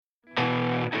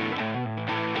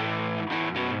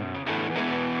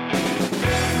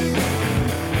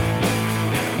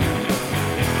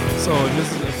So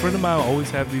this is a friend of mine. Always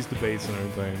have these debates and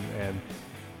everything, and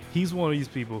he's one of these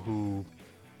people who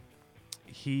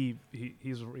he's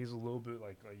a little bit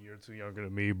like a year or two younger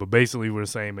than me, but basically we're the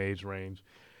same age range.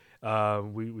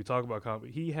 We talk about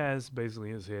comic. He has basically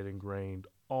in his head ingrained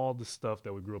all the stuff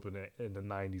that we grew up in the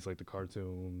 90s, like the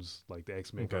cartoons, like the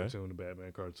X-Men cartoon, the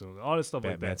Batman cartoon, all this stuff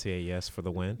Batman like that. TAS for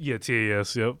the win. Yeah,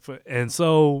 TAS. Yep. And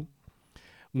so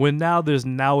when now there's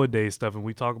nowadays stuff, and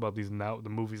we talk about the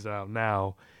movies that are out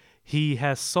now, he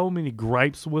has so many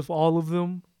gripes with all of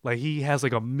them. Like he has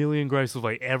like a million gripes with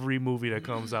like every movie that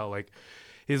comes out. Like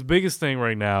his biggest thing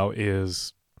right now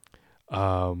is, we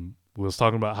was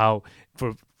talking about how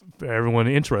for everyone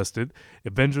interested,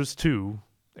 Avengers 2,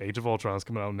 Age of Ultron is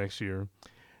coming out next year.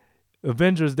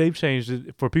 Avengers, they've changed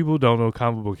it. For people who don't know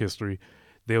comic book history,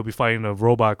 they'll be fighting a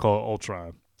robot called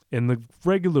Ultron. In the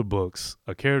regular books,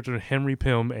 a character, Henry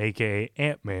Pym, a.k.a.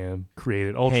 Ant-Man,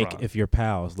 created Ultron. Hank, if you're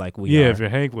pals like we are. Yeah, if you're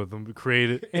Hank with him,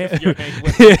 created. If you're Hank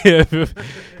with him.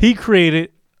 He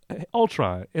created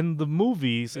Ultron. In the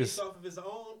movies, Based off of his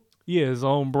own. his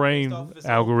own brain Based off of his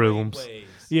algorithms. own brainwaves.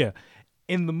 Yeah.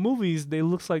 In the movies, they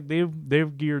looks like they're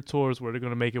geared towards where they're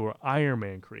going to make it where Iron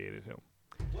Man created him.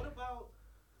 What about?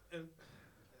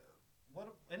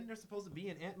 Isn't there supposed to be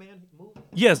an Ant-Man movie?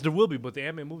 Yes, there will be, but the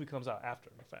Ant-Man movie comes out after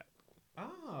the fact.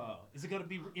 Oh, is it gonna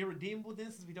be irredeemable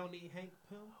then, since we don't need Hank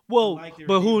Pym? Well, Like the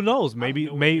but who Irredeemable? knows? I Maybe,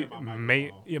 have no idea about my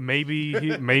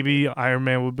maybe Iron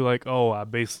Man would be like, "Oh, I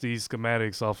based these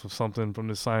schematics off of something from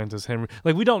the scientist Henry."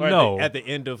 Like we don't Or know. at the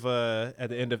end of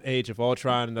Age of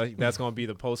Ultron, that's gonna be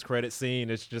the post-credit scene.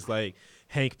 It's just like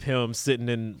Hank Pym sitting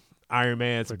in Iron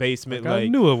Man's basement. I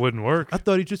knew it wouldn't work. I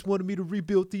thought he just wanted me to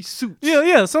rebuild these suits.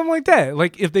 Yeah, something like that.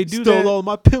 Like if they do Stole that, all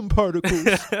my Pym particles.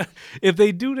 if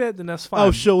they do that, then that's fine.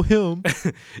 I'll show him.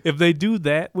 If they do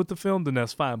that with the film, then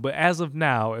that's fine. But as of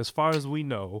now, as far as we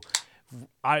know,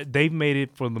 they've made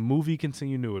it for the movie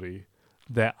continuity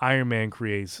that Iron Man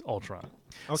creates Ultron.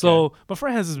 Okay. So my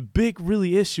friend has this big,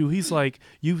 really issue. He's like,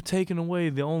 "You've taken away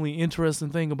the only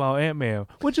interesting thing about Ant-Man,"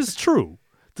 which is true.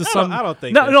 I don't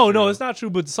think no, that's no, true. it's not true.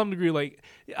 But to some degree, like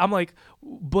I'm like,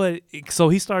 but so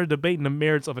he started debating the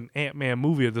merits of an Ant-Man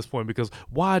movie at this point because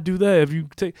why do that if you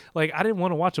take like I didn't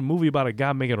want to watch a movie about a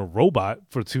guy making a robot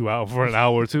for an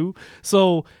hour or two.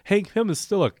 So Hank Pym is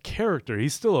still a character.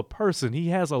 He's still a person. He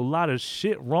has a lot of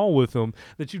shit wrong with him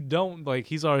that you don't like.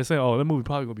 He's already saying, "Oh, that movie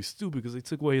probably gonna be stupid because they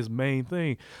took away his main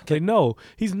thing." Like, no,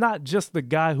 he's not just the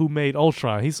guy who made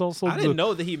Ultron. He's also I didn't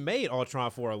know that he made Ultron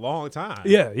for a long time.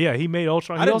 Yeah, he made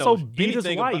Ultron. I He didn't also know beat his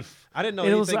anything wife. I didn't know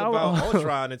And it was anything like, about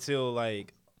Ultron until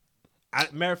like.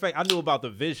 Matter of fact, I knew about the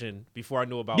Vision before I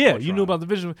knew about. Yeah, Ultron. you knew about the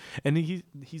Vision, and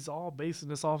he's all basing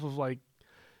this off of like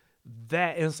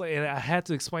that. And, it's like, and I had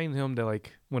to explain to him that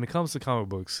like when it comes to comic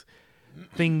books,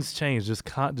 things change. Just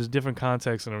different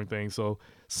contexts and everything. So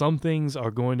some things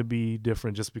are going to be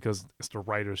different just because it's the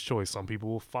writer's choice. Some people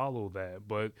will follow that,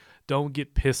 but don't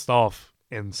get pissed off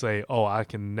and say, "Oh, I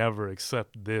can never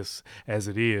accept this as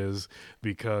it is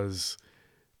because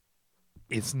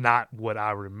it's not what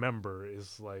I remember."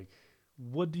 It's like,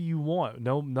 what do you want?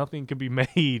 No, nothing can be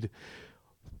made,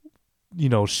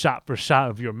 shot for shot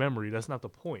of your memory. That's not the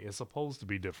point. It's supposed to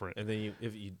be different. And then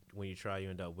when you try, you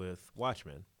end up with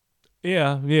Watchmen.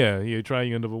 Yeah. You try,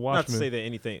 you end up with Watchmen. Not to say that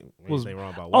anything wrong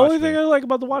about Watchmen. Only thing I like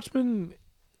about the Watchmen,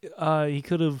 he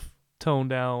could have toned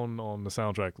down on the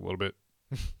soundtrack a little bit.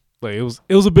 Like it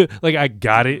was a bit like I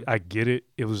get it.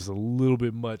 It was a little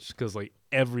bit much because like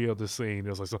every other scene, it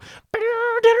was like so.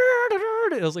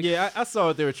 It was like, yeah, I saw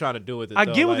what they were trying to do with it. I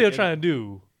get what they were trying to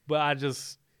do, but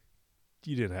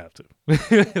you didn't have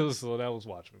to. So that was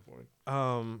Watchmen for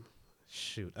me.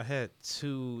 Shoot, I had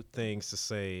two things to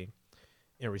say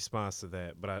in response to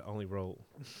that, but I only wrote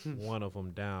one of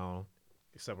them down.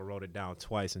 Except I wrote it down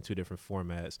twice in two different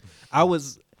formats.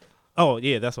 Oh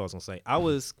yeah, that's what I was gonna say. I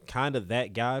was kind of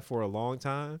that guy for a long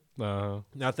time. And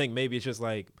I think maybe it's just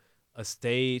like a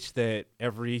stage that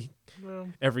every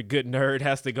good nerd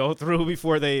has to go through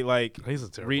before they like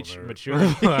he's a reach nerd.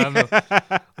 maturity.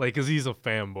 Like, cause he's a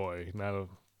fanboy, not a.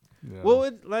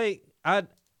 Well,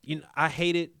 I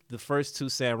hated the first two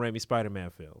Sam Raimi Spider-Man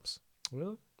films.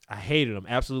 Really? I hated them,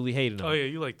 absolutely hated them. Oh yeah,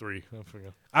 you like 3? I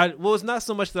forgot. Well, it's not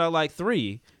so much that I like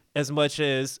 3 as much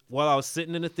as while I was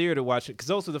sitting in the theater watching, because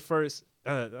those were the first.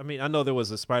 I mean, I know there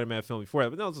was a Spider-Man film before that,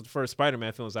 but those were the first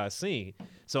Spider-Man films I've seen.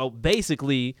 So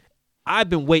basically, I've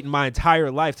been waiting my entire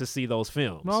life to see those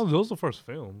films. No, those are the first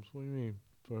films. What do you mean?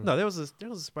 No, there was a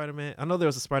Spider-Man. I know there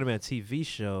was a Spider-Man TV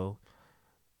show.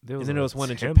 And then there was one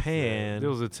in attempt Japan. There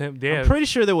was an attempt. Yeah. I'm pretty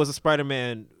sure there was a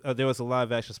Spider-Man. There was a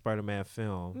live-action Spider-Man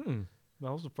film.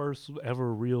 That was the first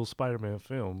ever real Spider-Man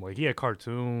film. Like he had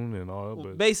cartoon and all, Well,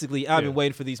 but basically, I've been yeah.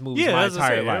 waiting for these movies yeah, my as I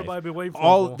entire said, life. everybody been waiting for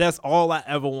All them. that's all I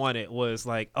ever wanted was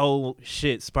like, oh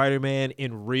shit, Spider-Man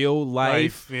in real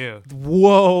life. yeah,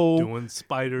 Whoa, doing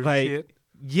spider like, shit.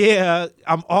 yeah,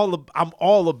 I'm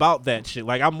all about that shit.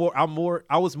 Like I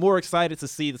was more excited to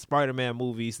see the Spider-Man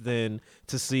movies than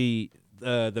to see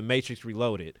the Matrix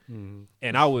Reloaded. Mhm.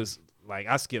 And I was like,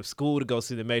 I skipped school to go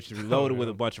see the Matrix Reloaded with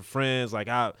yeah. a bunch of friends. Like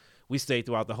we stayed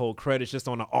throughout the whole credits just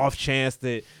on the off chance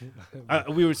that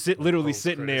we were literally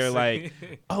sitting there like,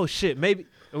 oh shit, maybe.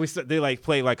 And they like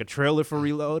play like a trailer for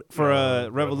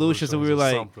Revolutions, and we were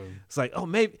like, something. it's like, oh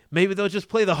maybe they'll just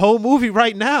play the whole movie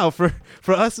right now for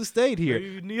us who stayed here.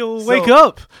 Hey, Neil, So, wake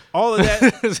up! All of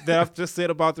that that I've just said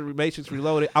about the Matrix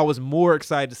Reloaded, I was more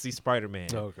excited to see Spider-Man.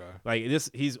 Okay. Like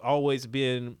he's always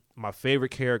been my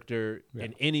favorite character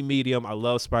in any medium. I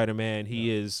love Spider-Man. He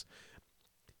is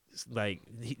like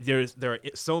there are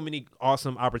so many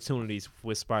awesome opportunities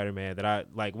with Spider-Man that I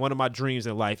like. One of my dreams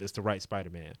in life is to write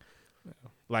Spider-Man. Yeah.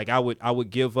 Like I would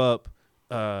give up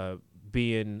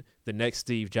being the next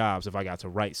Steve Jobs if I got to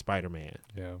write Spider-Man.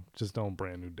 Yeah, just don't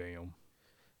brand new damn.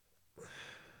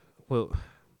 Well,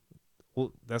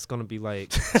 that's gonna be like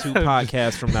 2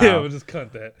 podcasts from now. Yeah, we'll just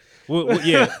cut that.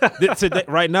 Today,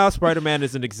 right now, Spider-Man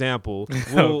is an example.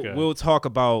 We'll talk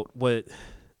about what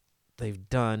they've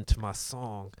done to my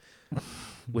song,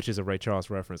 which is a Ray Charles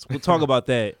reference. We'll talk about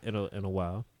that in a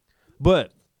while.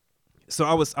 But so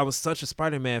I was such a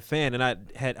Spider-Man fan, and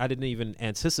I didn't even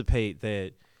anticipate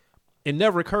that. It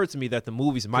never occurred to me that the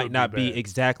movies might not be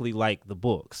exactly like the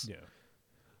books. Yeah,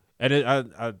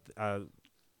 and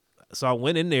so I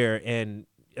went in there, and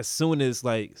as soon as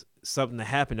like something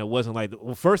happened, it wasn't like.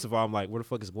 Well, first of all, I'm like, where the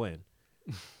fuck is Gwen?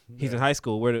 He's in high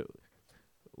school.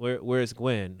 Where is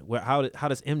Gwen? How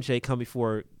does MJ come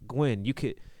before Gwen? You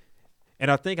could, and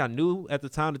I think I knew at the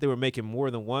time that they were making more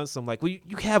than one. So I'm like, well,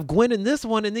 you have Gwen in this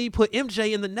one, and then you put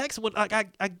MJ in the next one.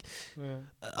 Like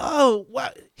oh,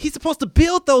 what? He's supposed to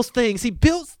build those things. He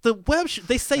builds the web.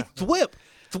 They say thwip.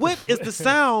 Thwip is the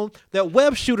sound that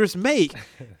web shooters make.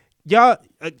 Y'all,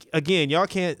 again, y'all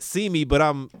can't see me, but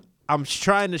I'm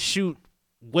trying to shoot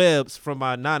webs from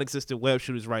my non-existent web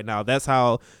shooters right now. That's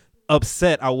how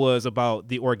upset I was about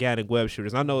the organic web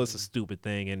shooters. I know it's a stupid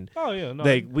thing, and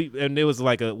it was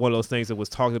like one of those things that was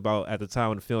talked about at the time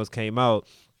when the films came out.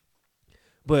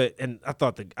 But I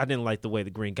thought I didn't like the way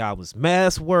the Green Goblin's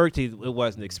mask worked. It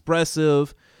wasn't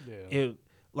expressive. Yeah.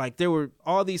 Like there were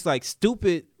all these like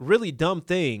stupid, really dumb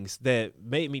things that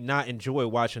made me not enjoy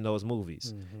watching those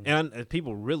movies. Mm-hmm. And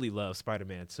people really love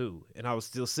Spider-Man too. And I was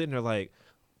still sitting there like,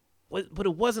 what? But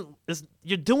it wasn't.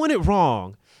 You're doing it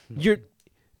wrong.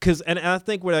 And I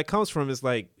think where that comes from is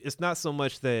like it's not so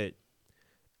much that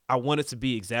I want it to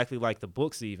be exactly like the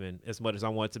books, even as much as I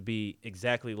want it to be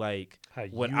exactly like how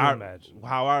I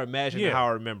imagine and how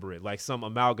I remember it, like some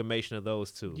amalgamation of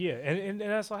those two. Yeah, and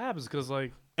that's what happens because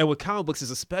like. And with comic books,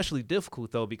 it's especially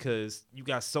difficult, though, because you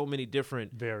got so many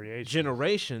different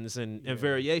generations and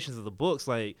variations of the books.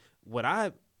 Like,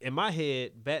 in my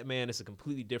head, Batman is a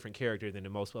completely different character than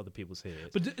in most other people's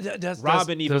heads. But that's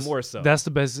Robin even more so. That's the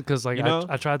best, because like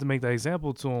I tried to make that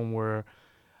example to him where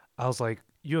I was like,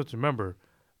 you have to remember,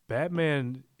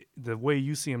 Batman, the way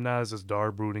you see him now as this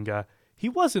dark, brooding guy, he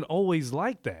wasn't always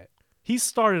like that. He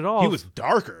started off... He was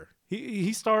darker.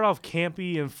 He started off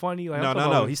campy and funny. Like,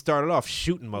 no. He started off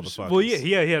shooting motherfuckers. Well, yeah,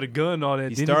 he had a gun on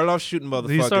it. He started off shooting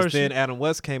motherfuckers. Then Adam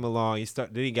West came along. Then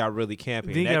he got really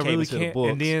campy. Then that came into the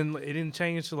books. And then it didn't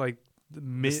change to like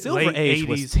the Silver Age 80s.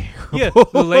 Was terrible. Yeah,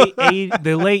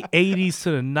 the late 80s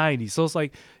to the 90s. So it's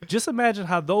like, just imagine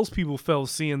how those people felt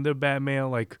seeing their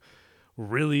Batman like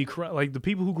really like the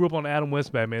people who grew up on Adam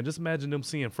West Batman. Just imagine them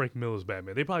seeing Frank Miller's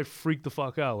Batman. They probably freaked the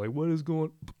fuck out. Like, what is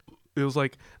going? It was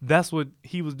like, that's what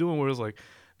he was doing, where it was like,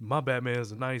 my Batman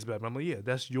is the 90s Batman. I'm like, yeah,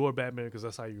 that's your Batman because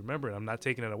that's how you remember it. I'm not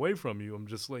taking it away from you. I'm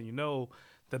just letting you know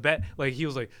like he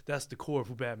was like, that's the core of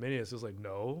who Batman is. It was like,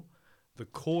 no, the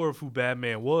core of who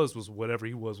Batman was whatever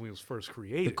he was when he was first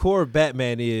created. The core of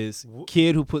Batman is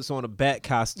kid who puts on a bat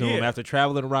costume after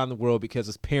traveling around the world because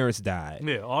his parents died.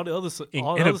 Yeah, all the other stuff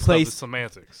is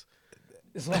semantics.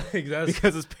 It's like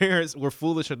because his parents were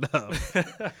foolish enough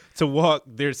to walk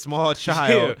their small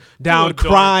child down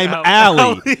Crime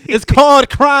Alley. It's called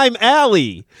Crime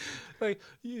Alley. Like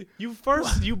you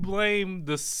blame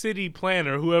the city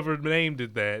planner, whoever named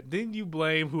it that. Then you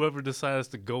blame whoever decides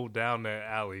to go down that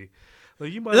alley.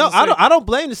 Like I don't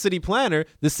blame the city planner.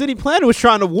 The city planner was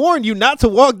trying to warn you not to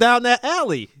walk down that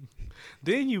alley.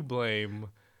 Then you blame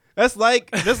That's like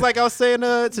I was saying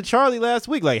to Charlie last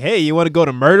week. Like, hey, you want to go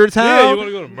to Murder Town? Yeah, you want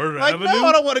to go to Murder like, Avenue? no,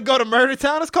 I don't want to go to Murder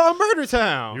Town. It's called Murder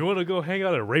Town. You want to go hang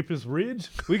out at Rapist Ridge?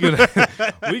 We could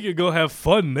we could go have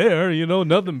fun there. You know,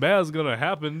 nothing bad's gonna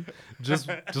happen. Just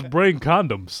bring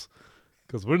condoms,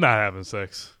 because we're not having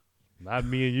sex. Not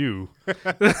me and you.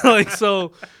 Like,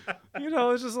 so, you know,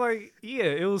 it's just like, yeah,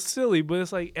 it was silly, but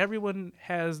it's like everyone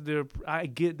has their. I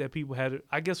get that people had it.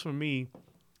 I guess for me.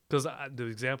 Because the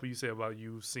example you said about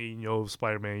you seeing your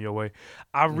Spider-Man your way,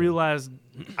 I realized,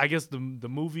 I guess the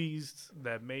movies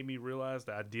that made me realize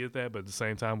that I did that, but at the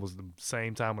same time was the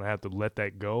same time when I had to let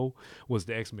that go, was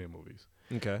the X-Men movies.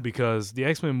 Okay. Because the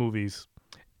X-Men movies,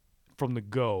 from the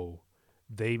go,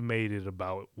 they made it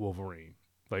about Wolverine.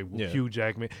 Like Hugh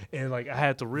Jackman. And like I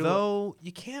had to realize. Though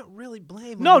you can't really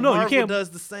blame him. No, Marvel you can't. Does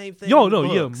the same thing.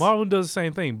 Yeah, Marvel does the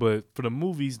same thing, but for the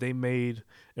movies they made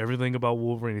everything about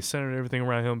Wolverine. They centered everything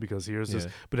around him because here's this.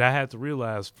 But I had to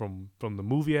realize from the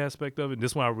movie aspect of it.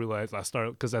 This one I realized I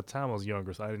started because at the time I was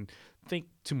younger, so I didn't think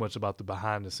too much about the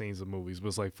behind the scenes of movies. But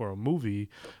it's like for a movie,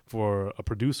 for a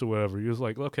producer, or whatever, you're just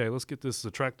like, okay, let's get this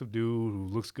attractive dude who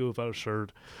looks good without a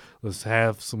shirt. Let's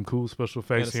have some cool special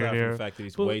effects here and there. The fact that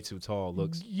he's way too tall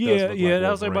looks. Yeah, like that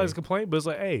was everybody's complaint. But it's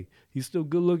like, hey, he's still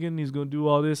good looking. He's gonna do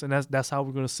all this, and that's how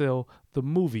we're gonna sell the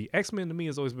movie. X-Men to me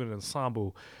has always been an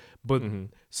ensemble, but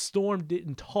Storm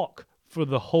didn't talk for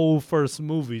the whole first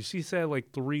movie. She said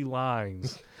like 3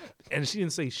 lines, and she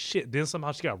didn't say shit. Then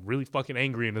somehow she got really fucking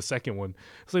angry in the second one.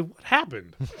 It's like, what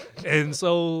happened? And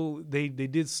so they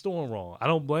did Storm wrong. I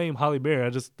don't blame Halle Berry.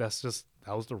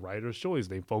 That was the writer's choice.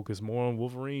 They focused more on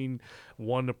Wolverine,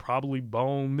 wanting to probably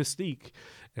bone Mystique.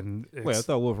 And wait, I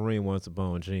thought Wolverine wants to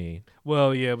bone Jean.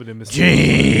 Well, yeah, but then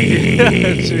Mystique.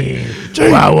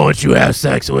 Jean, why won't you have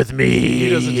sex with me? He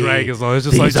doesn't drag as long. It's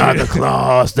just These like are the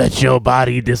claws that your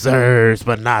body deserves,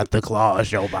 but not the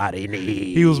claws your body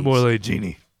needs. He was more like,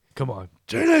 Jeannie, come on,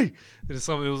 Jeannie. It was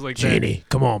like Jeannie, that.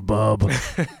 Come on, bub.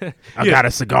 I got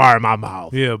a cigar in my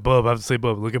mouth. Yeah, bub. I have to say,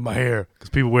 bub. Look at my hair, because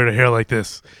people wear their hair like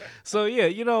this. So yeah,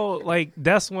 you know, like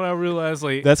that's when I realized,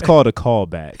 like, that's called a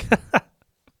callback.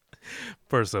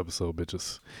 First episode,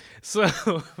 bitches. So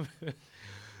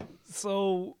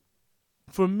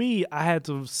for me, I had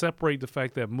to separate the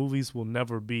fact that movies will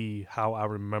never be how I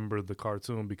remember the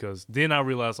cartoon, because then I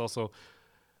realized also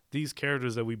these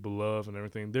characters that we love and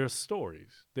everything, they're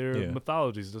stories, they're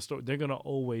mythologies, they're gonna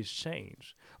always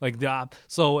change. Like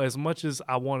so as much as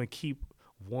I want to keep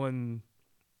one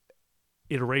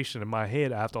iteration in my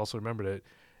head, I have to also remember that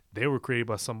they were created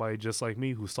by somebody just like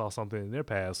me who saw something in their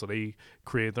past, so they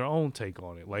created their own take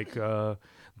on it. Like the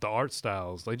art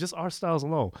styles, like just art styles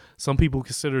alone. Some people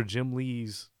consider Jim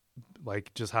Lee's,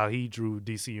 like just how he drew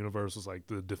DC Universe was like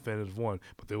the definitive one,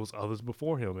 but there was others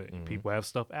before him, and people have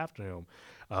stuff after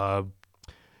him.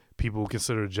 People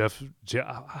consider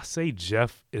I say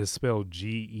Jeff is spelled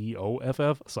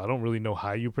Geoff, so I don't really know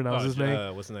how you pronounce his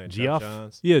name. What's his name? Geoff? Jeff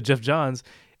Johns? Yeah, Jeff Johns.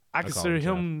 I consider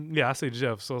call him, Jeff. yeah, I say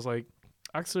Jeff. So it's like,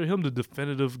 I consider him the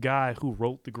definitive guy who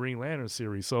wrote the Green Lantern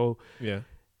series. So Yeah.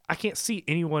 I can't see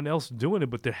anyone else doing it,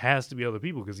 but there has to be other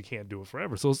people because he can't do it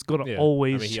forever. So it's going to Yeah.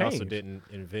 always I mean, he change. also didn't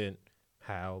invent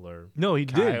Hal or No, he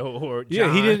did. Kyle or John.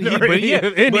 Yeah, he didn't. or But any yeah,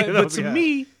 of- any of but those to guys.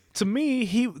 me,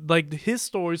 he like his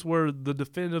stories were the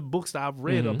definitive books that I've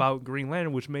read Mhm. about Green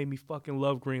Lantern, which made me fucking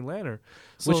love Green Lantern.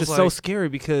 So Which it's is so like, scary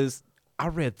because I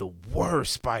read the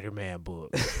worst Spider-Man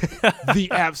book. The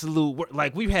absolute worst.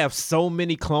 Like, we have so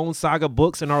many Clone Saga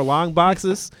books in our long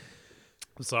boxes.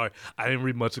 I'm sorry, I didn't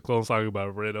read much of Clone Saga, but I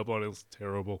read up on it. It was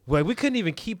terrible. Well, we couldn't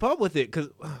even keep up with it because,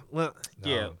 well,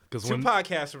 yeah. 'cause 2 when-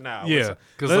 podcasts from now. Yeah,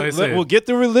 because like I said, we'll get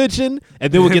to religion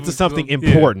and then we'll get to something Yeah,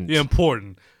 important. Yeah,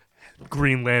 important.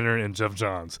 Green Lantern and Jeff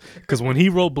Johns. Because when he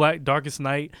wrote Darkest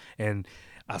Night and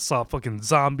I saw fucking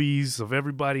zombies of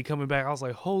everybody coming back, I was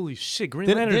like, holy shit, Green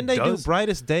Lantern Didn't they does do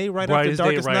Brightest Day right Brightest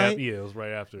after Day Darkest right Night? after, yeah, it was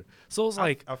right after. So it was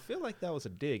like I feel like that was a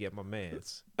dig at my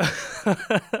man's.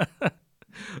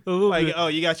 a little Like, bit. oh,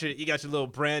 you got your little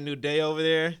brand new day over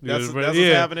there. That's Yeah, what's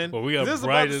yeah. happening. Well, we got this is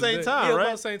about the Brightest same Day. time, yeah, right?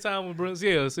 about the same time with Bruce.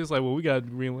 Yeah, so it's like, well, we got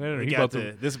Green Lantern. We He got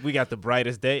about to, we got the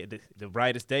brightest day, the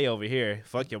brightest day over here.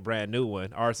 Fuck your brand new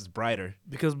one. Ours is brighter.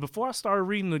 because before I started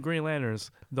reading the Green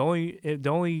Lanterns, the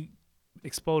only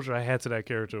exposure I had to that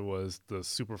character was the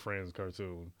Super Friends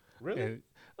cartoon. And,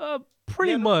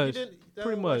 pretty much.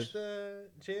 Pretty much.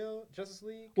 jail Justice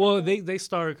League? Well, they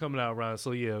started coming out around,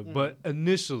 so yeah. But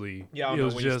initially, Yeah, I it don't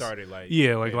was know when just you started like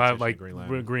yeah, like paying I attention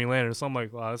to like Green Lantern. So I'm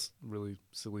like, oh, that's a really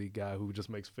silly guy who just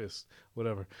makes fists,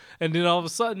 whatever. And then all of a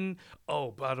sudden,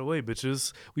 oh, by the way,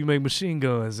 bitches, we make machine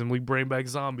guns and we bring back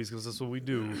zombies because that's what we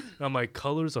do. And I'm like,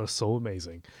 colors are so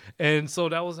amazing, and so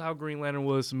that was how Green Lantern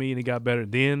was to me, and it got better.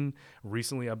 Then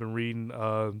recently, I've been reading.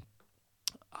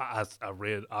 I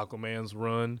read Aquaman's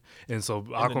run, and so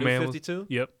Aquaman was 52.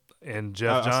 yep, and I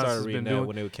Jeff Johns started has reading been that doing.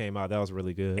 when it came out. That was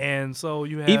really good. And so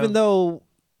you have Even though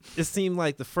it seemed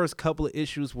like the first couple of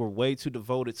issues were way too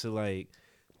devoted to like,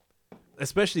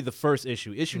 especially the first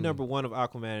issue. Issue number 1 of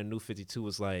Aquaman and New 52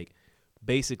 was like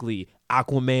basically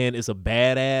Aquaman is a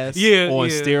badass on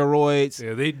steroids.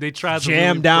 yeah, they tried to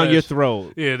Jam really down your press-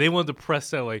 throat. Yeah, they wanted to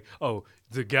press that like, oh,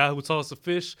 the guy who tossed the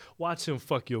fish, watch him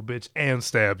fuck your bitch and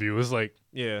stab you. It's like,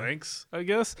 Yeah. thanks, I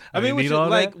guess. I mean, didn't need all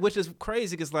that. which is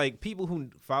crazy because like people who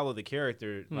follow the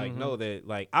character like know that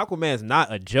like Aquaman's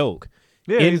not a joke.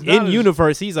 Yeah, he's in not a-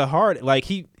 universe, he's a hard like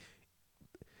he's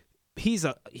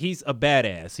a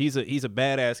badass. He's a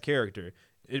badass character.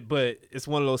 But it's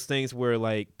one of those things where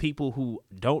like people who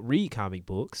don't read comic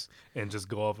books, and just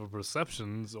go off of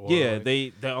perceptions. Or yeah, like,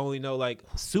 they only know like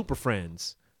Super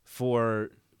Friends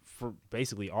for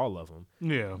basically all of them.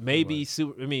 yeah, Maybe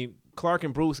I mean, Clark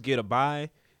and Bruce get a bye.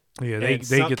 yeah, they And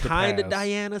get the kind of pass.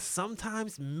 Diana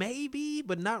sometimes, maybe,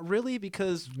 but not really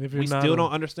because If you're we not still a-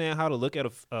 don't understand how to look at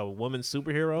a woman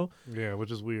superhero. Yeah,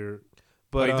 which is weird.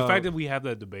 But Like the fact that we have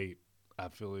that debate, I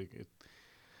feel like it.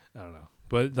 I don't know,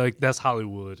 but like that's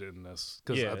Hollywood, and that's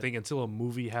because Yeah. I think until a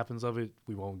movie happens of it,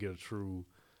 we won't get a true.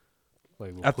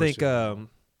 Like, I push think, it.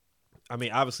 I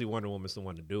mean, obviously Wonder Woman's the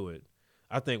one to do it.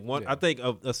 I think Yeah. I think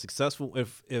a successful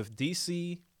if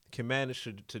DC can manage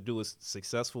to do a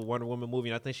successful Wonder Woman movie,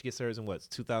 and I think she gets hers in what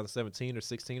 2017 or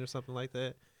 16 or something like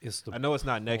that. it's the I know it's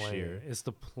not next plan. year. It's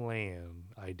the plan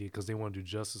idea because they want to do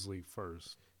Justice League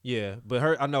first. Yeah,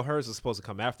 but I know hers is supposed to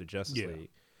come after Justice Yeah. League.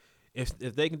 If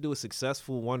they can do a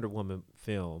successful Wonder Woman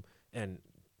film, and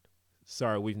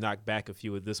sorry, we've knocked back a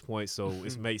few at this point, so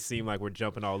it may seem like we're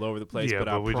jumping all over the place, Yeah, but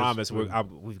I but we just- promise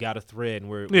we've got a thread,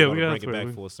 and we're Yeah, going we to got a bring it back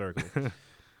thread. full circle.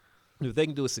 If they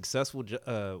can do a successful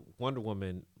Wonder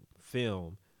Woman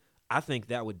film, I think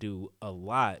that would do a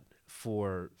lot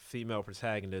for female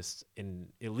protagonists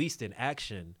at least in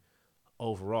action.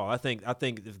 Overall, I think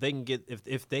if they can get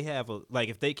if they have a like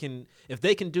if they can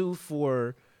do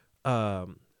for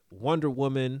Wonder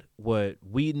Woman what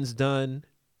Whedon's done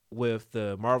with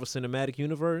the Marvel Cinematic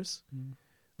Universe,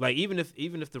 like even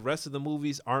if the rest of the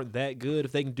movies aren't that good,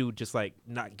 if they can do just like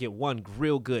not get one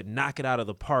real good, knock it out of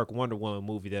the park Wonder Woman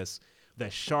movie that's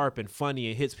sharp and funny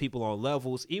and hits people on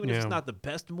levels, even if it's Yeah. not the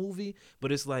best movie,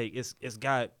 but it's like it's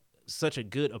got such a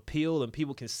good appeal and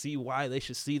people can see why they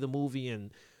should see the movie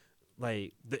and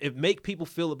like it make people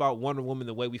feel about Wonder Woman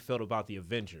the way we felt about the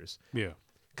Avengers. Yeah,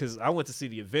 Because I went to see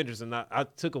the Avengers and I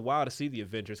took a while to see the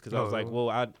Avengers because I was like, well,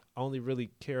 I only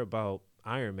really care about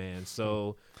Iron Man,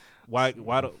 so why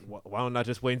don't I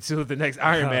just wait until the next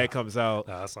Iron Man comes out?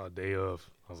 I saw a day of.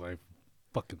 I was like,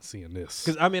 fucking seeing this.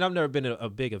 Because I mean, I've never been a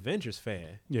big Avengers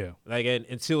fan. Yeah, Like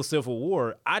until Civil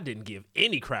War, I didn't give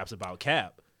any craps about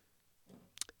Cap.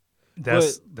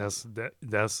 that's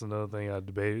another thing I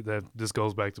debated. That this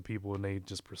goes back to people and they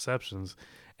just perceptions,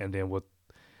 and then what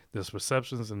there's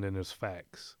perceptions and then there's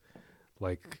facts.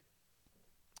 Like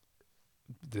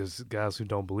there's guys who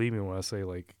don't believe me when I say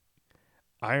like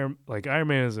Iron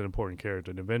Man is an important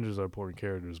character. The Avengers are important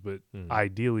characters, but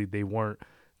ideally they weren't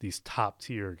these top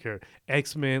tier characters.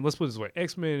 X-Men, let's put it this way: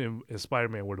 X-Men and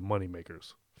Spider-Man were the money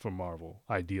makers for Marvel.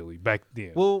 Ideally, back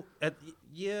then. Well,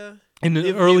 in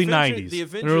the early '90s, the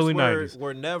Avengers early '90s.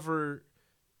 were never.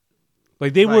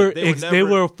 Like they Like, were, they were they never-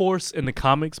 were a force in the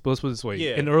comics. But let's put it this way: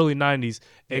 Yeah. in the early '90s,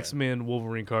 Yeah. X-Men,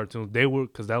 Wolverine cartoons, they were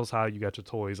because that was how you got your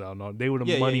toys out. And all. They were the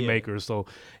Yeah, yeah, money yeah. makers. So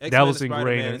X-Men that was and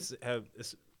ingrained. Spider-Man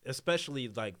have especially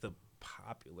like the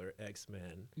popular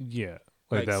X-Men. Yeah,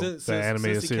 like that since the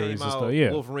animated since he series came and out, stuff.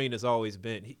 Yeah, Wolverine has always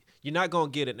been. You're not gonna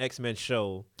get an X-Men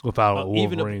show, without a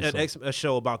even Wolverine. a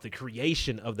show about the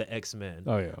creation of the X-Men.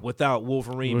 Oh, yeah. without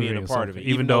Wolverine being a and part of stuff. it.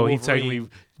 Even though he Wolverine- technically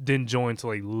didn't join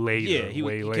till like later. yeah, he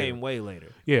later. came way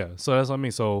later. Yeah, so that's what I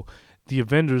mean. So the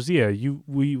Avengers, yeah,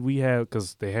 we had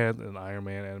because they had an Iron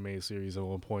Man animated series at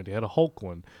one point. They had a Hulk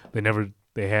one.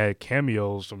 They had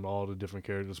cameos from all the different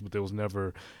characters, but there was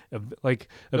never like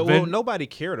Nobody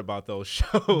cared about those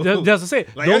shows. That's to say.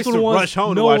 Like, I Those used were the to ones rush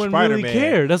home no to watch one Spider-Man. really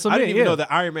cared. That's what I I didn't mean. even Yeah. know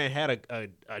that Iron Man had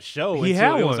a show He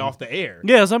until had it was one. off the air.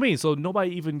 Yeah, that's what I mean. So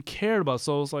nobody even cared about.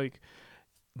 So it's like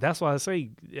that's why I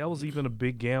say that was even a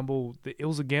big gamble. It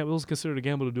was a gamble. It was considered a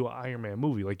gamble to do an Iron Man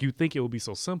movie. Like you think it would be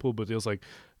so simple, but it was like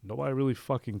nobody really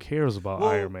fucking cares about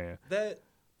Iron Man That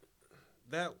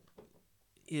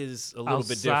is a little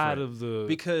bit outside different of the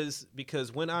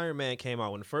because when Iron Man came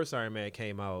out, when the first Iron Man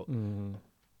came out, Mhm.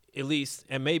 at least,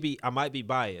 and maybe I might be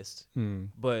biased,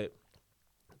 but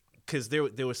because there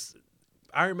was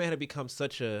Iron Man had become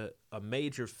such a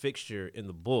major fixture in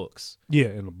the books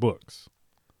in the books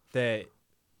that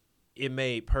it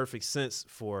made perfect sense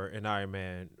for an Iron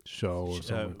Man show or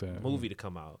something like that. movie to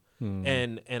come out.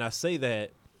 Mhm. And I say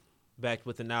that backed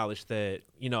with the knowledge that,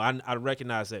 I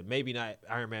recognize that maybe not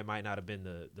Iron Man might not have been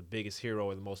the biggest hero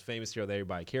or the most famous hero that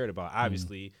everybody cared about.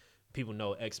 Obviously, people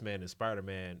know X-Men and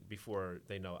Spider-Man before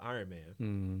they know Iron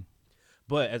Man.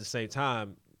 But at the same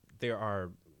time, there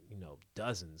are,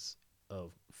 dozens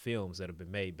of films that have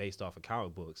been made based off of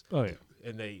comic books. Oh yeah.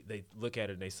 And they look at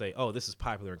it and they say, oh, this is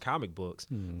popular in comic books.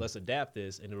 Let's adapt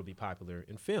this and it'll be popular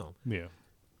in film. Yeah.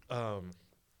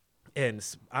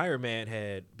 And Iron Man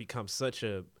had become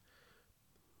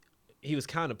he was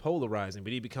kind of polarizing,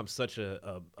 but he become such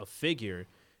a figure,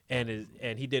 and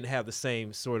he didn't have the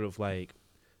same sort of like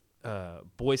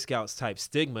Boy Scouts type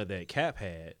stigma that Cap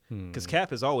had, because Cap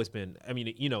has always been, I mean,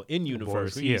 in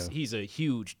universe, he's a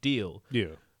huge deal. Yeah.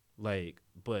 Like,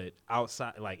 but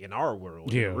outside, like in our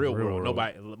world, Yeah, in the real world.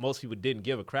 world, most people didn't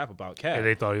give a crap about Cap. And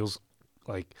they thought he was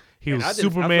like he And was I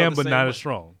felt Superman, the but same not way. as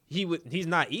strong. He's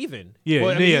not even. Yeah, well,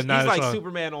 I mean, yeah, he's not as like strong.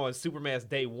 Superman on Superman's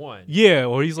day one. Yeah,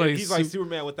 or he's like He's like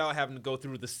Superman without having to go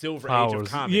through the silver age powers. of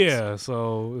comics. Yeah,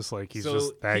 so it's like he's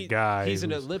just that guy. He's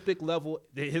an who's- Olympic level.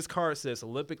 His card says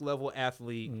Olympic level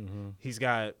athlete. He's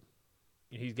got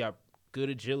good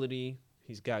agility.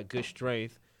 He's got good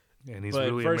strength. and he's but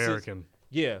really versus- American.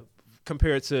 Yeah,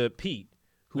 compared to Pete,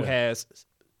 who Yeah. has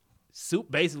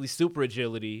basically super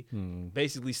agility, Hmm.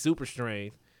 basically super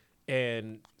strength,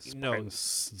 and Spider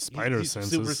he's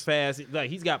senses. super fast. Like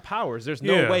he's got powers. There's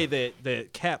no Yeah. way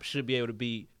that Cap should be able to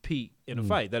beat Pete in a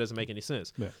fight. That doesn't make any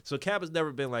sense. Yeah. So Cap has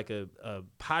never been like a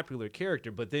popular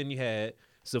character. But then you had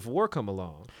Civil War come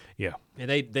along, Yeah. and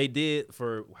they did,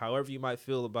 for however you might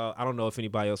feel about. I don't know if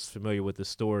anybody else is familiar with the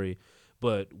story,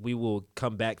 but we will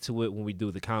come back to it when we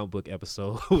do the comic book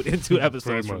episode in 2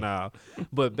 episodes from now.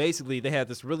 But basically, they had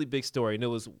this really big story, and it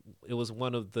was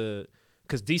one of the,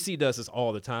 because DC does this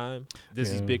all the time.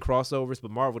 There's these big crossovers, but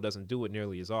Marvel doesn't do it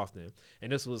nearly as often.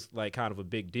 And this was like kind of a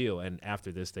big deal. And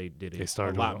after this, they did it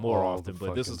started a lot doing it more all often. the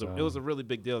But this fucking was it was a really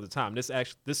big deal at the time. This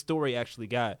story actually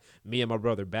got me and my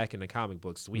brother back in the comic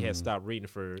books. We had stopped reading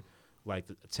for like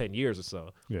 10 years or so.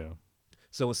 Yeah.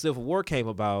 So when Civil War came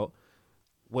about,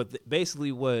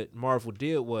 basically what Marvel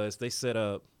did was they set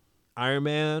up Iron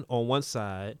Man on one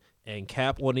side and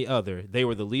Cap on the other. They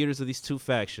were the leaders of these two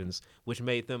factions, which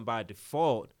made them by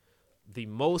default the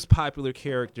most popular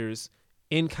characters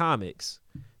in comics,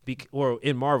 or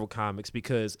in Marvel comics,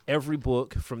 because every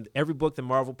book that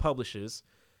Marvel publishes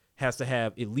has to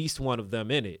have at least one of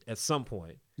them in it at some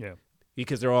point, Yeah.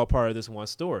 because they're all part of this one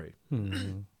story.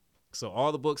 Mhm. So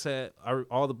all the books that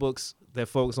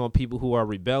focus on people who are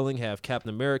rebelling have Captain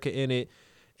America in it,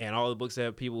 and all the books that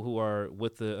have people who are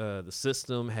with the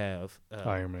system have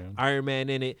Iron Man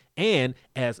in it. And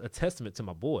as a testament to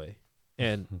my boy,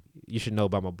 and you should know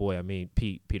about my boy, I mean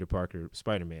Peter Parker,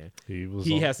 Spider-Man.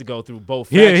 He has to go through both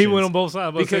factions. Yeah, he went on both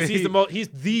sides because he's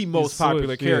the most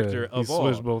popular character of all.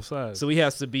 He switched both sides. So he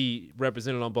has to be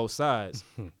represented on both sides.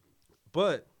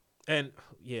 We'll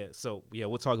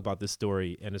talk about this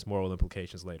story and its moral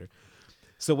implications later.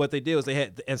 So what they did was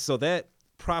that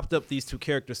propped up these two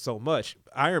characters so much.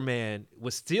 Iron Man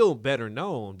was still better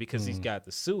known because he's got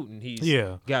the suit and he's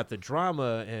got the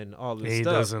drama and all this he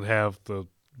stuff. He doesn't have the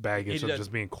baggage of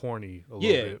just being corny a little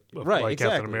bit, right, like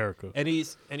exactly. Captain America. And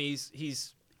he's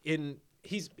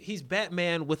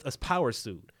Batman with a power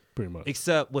suit. Pretty much.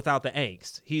 Except without the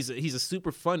angst. He's a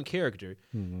super fun character.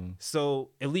 So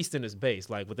at least in his base,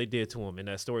 like what they did to him in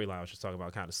that storyline I was just talking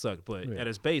about kind of sucked. But at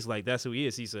his base, like that's who he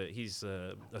is. He's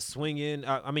a swinging.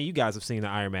 I mean, you guys have seen the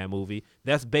Iron Man movie.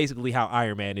 That's basically how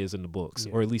Iron Man is in the books,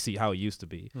 or at least how he used to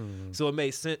be. So it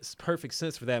made perfect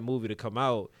sense for that movie to come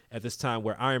out at this time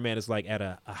where Iron Man is like at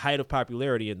a height of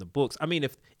popularity in the books. I mean,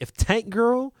 if Tank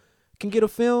Girl can get a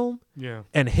film,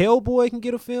 and Hellboy can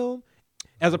get a film.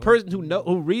 As a person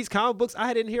who reads comic books,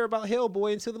 I didn't hear about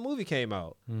Hellboy until the movie came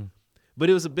out. But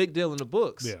it was a big deal in the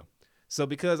books. Yeah. So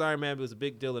because Iron Man was a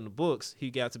big deal in the books, he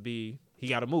got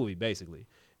a movie, basically.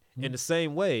 In the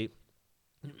same way,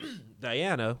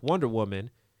 Diana, Wonder Woman,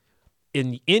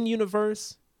 in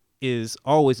universe is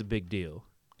always a big deal.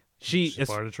 She's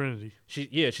part of the Trinity.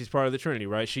 She's part of the Trinity,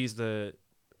 right? She's the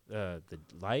the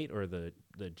light or the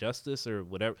justice or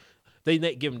whatever. They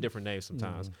give them different names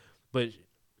sometimes, but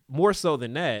more so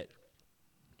than that,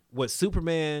 what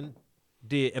Superman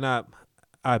did, and I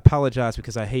apologize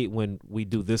because I hate when we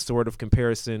do this sort of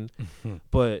comparison,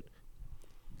 but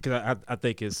because I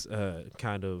think it's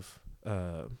kind of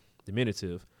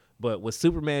diminutive. But what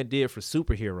Superman did for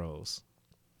superheroes,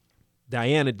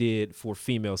 Diana did for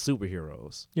female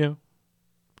superheroes. Yeah.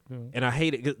 And I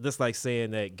hate it. That's like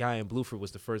saying that Guy Bluford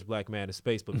was the first black man in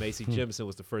space, but Macy Jemison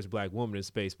was the first black woman in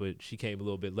space, but she came a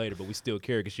little bit later. But we still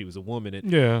care because she was a woman. And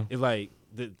Yeah. it's like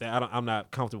I'm not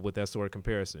comfortable with that sort of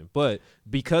comparison. But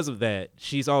because of that,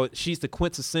 she's the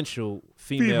quintessential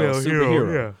female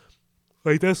superhero. Yeah.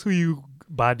 Like that's who you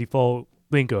by default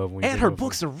think of when you And think her of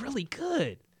books are really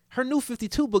good. Her new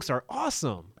 52 books are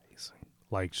awesome.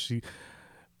 like she.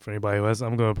 For anybody who has,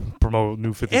 I'm going to promote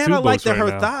New 52 And I like books that her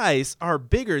now. thighs are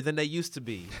bigger than they used to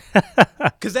be.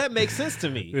 Because that makes sense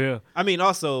to me. Yeah. I mean,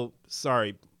 also,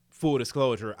 sorry, full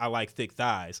disclosure, I like thick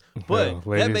thighs. But that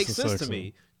ladies makes are sense to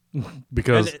sexy. me.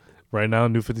 Because And right now,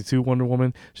 New 52 Wonder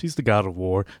Woman, she's the god of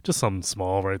war. Just something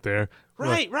small right there.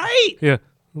 Right, right. Yeah.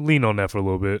 Lean on that for a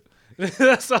little bit.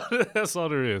 That's all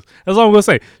there is. That's all I'm going to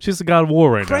say. She's the god of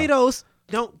war right now. Kratos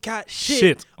don't got shit,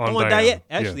 Shit on Diana. Diana.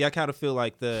 Actually, I kind of feel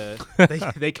like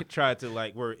they could try to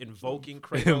like we're invoking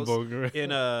Kratos Invoking.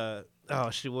 in oh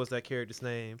shit, what was that character's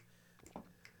name?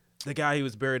 The guy who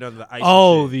was buried under the ice.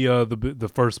 Oh, and shit. the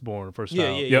firstborn, first yeah,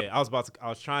 child. yeah, Yep. yeah. I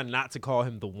was trying not to call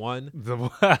him the one.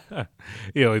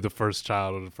 Yeah, like the first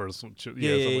child or the first one. Yeah,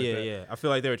 Yeah, something yeah, like that. yeah. I feel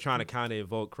like they were trying to kind of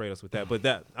evoke Kratos with that, but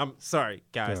that I'm sorry,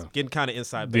 guys, Yeah. getting kind of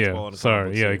inside baseball. On the comic Sorry,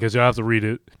 books yeah, here. because you'll have to read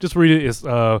it. Just read it. It's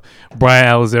Brian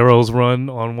Alazaro's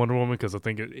run on Wonder Woman because I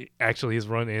think actually his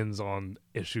run ends on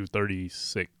issue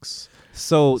 36.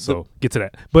 So Get to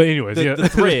that. But anyways, the, yeah, the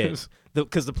thread,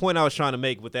 because the point I was trying to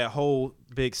make with that whole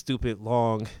big, stupid,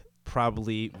 long,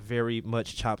 probably very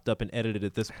much chopped up and edited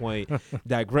at this point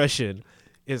digression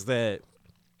is that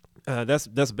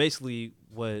that's basically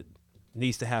what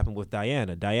needs to happen with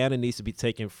Diana. Diana needs to be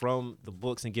taken from the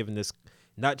books and given this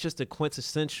not just a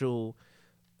quintessential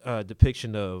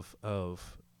depiction of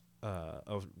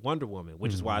Wonder Woman,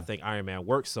 which is why I think Iron Man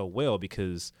works so well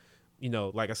because, you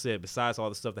know, like I said, besides all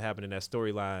the stuff that happened in that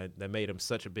storyline that made him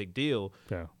such a big deal,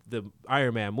 yeah, the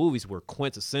Iron Man movies were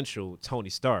quintessential Tony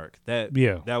Stark. That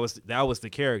was the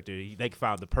character. They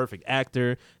found the perfect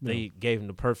actor. They gave him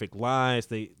the perfect lines.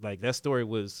 That story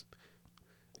was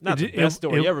not the best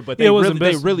story ever, but they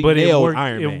really nailed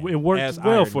Iron Man. It worked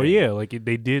well for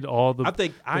they did all the. I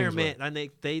think Iron Man. right. I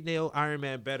think they nailed Iron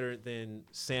Man better than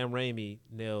Sam Raimi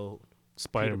nailed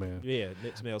Spider-Man.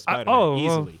 nailed Spider-Man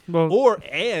easily.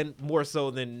 And more so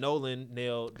than Nolan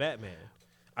nailed Batman.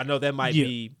 I know that might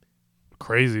be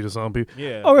crazy to some people.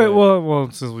 Yeah. Okay, well,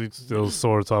 since we still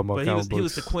sort of talking about but comic books, he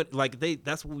was the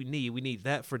that's what we need. We need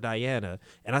that for Diana,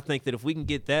 and I think that if we can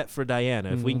get that for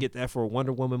Diana, if we can get that for a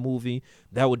Wonder Woman movie,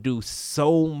 that would do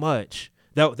so much.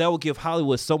 That will give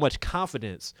Hollywood so much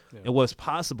confidence in what's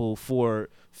possible for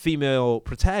female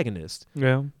protagonists.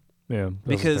 Yeah.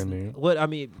 Because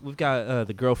we've got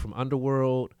the girl from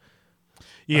Underworld.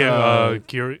 Yeah, not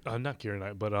Keira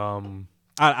Knight, but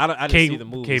I didn't see the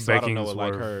movie, Kate so I don't know what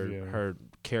like Beckinsworth, her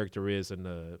character is in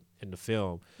the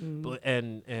film. But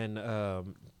and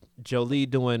Jolie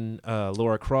doing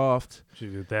Laura Croft. she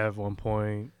did that at one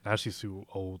point. Now she's too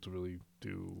old to really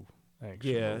do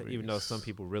action. Yeah, movies. even though some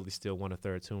people really still want a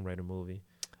third Tomb Raider movie.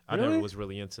 I Really? never was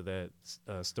really into that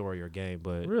story or game,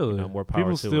 but Really, more power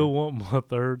people to still it. want a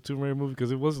third Tomb Raider movie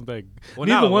because it wasn't that. Well,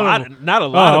 neither one of them. not a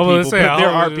lot I of was people, gonna say, but there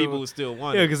I are was- people who still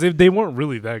want Yeah, it. because they weren't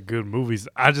really that good movies.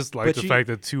 I just like But the you- fact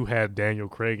that 2 had Daniel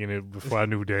Craig in it before I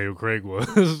knew who Daniel Craig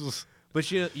was. But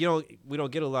we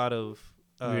don't get a lot of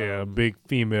big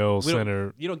female we don't-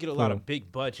 center. You don't get a lot no. of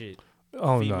big budget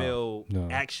Oh female no.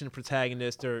 action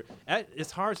protagonist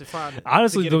it's hard to find.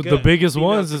 Honestly, to get a the good biggest female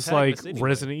ones is like protagonist anyway.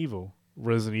 Resident Evil.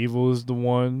 Resident Evil is the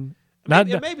one.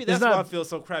 Maybe it's that's why I not. feel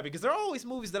so crappy because there are always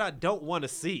movies that I don't want to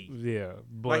see. Yeah,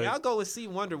 but Like I'll go and see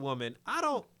Wonder Woman.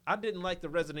 I didn't like the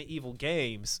Resident Evil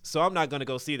games, so I'm not going to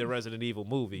go see the Resident Evil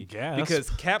movie Yes. because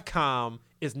Capcom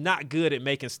is not good at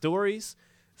making stories.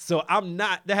 So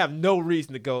they have no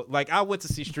reason to go. Like I went to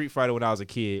see Street Fighter when I was a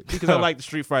kid because I like the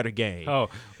Street Fighter game. oh,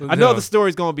 I know the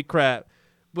story's going to be crap,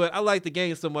 but I like the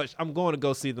game so much. I'm going to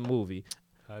go see the movie.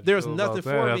 How'd you there's feel nothing about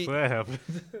that for me- after that happened.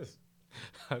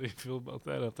 How do you feel about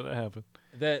that after that happened?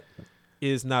 That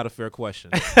is not a fair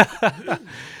question.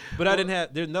 But I didn't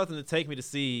have. There's nothing to take me to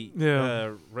see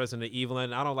Resident Evil,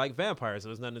 and I don't like vampires. So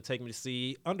there's nothing to take me to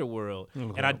see Underworld,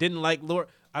 and I didn't like Laura.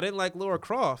 I didn't like Laura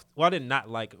Croft. Well, I did not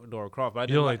like Laura Croft,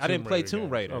 but I didn't play Tomb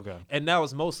Raider. Okay. And that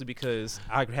was mostly because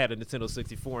I had a Nintendo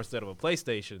 64 instead of a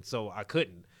PlayStation, so I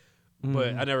couldn't.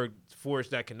 But I never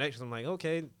forged that connection. I'm like,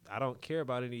 okay, I don't care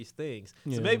about any of these things.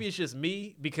 Yeah. So maybe it's just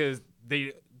me because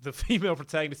the female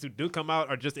protagonists who do come out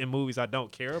are just in movies I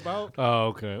don't care about. Oh,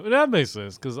 okay. Well, that makes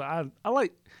sense because I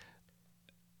like.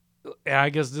 And I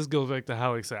guess this goes back to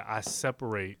how I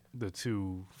separate the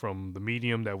two from the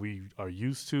medium that we are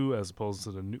used to as opposed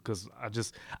to the new. Because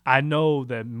I know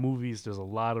that movies, there's a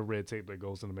lot of red tape that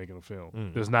goes into making a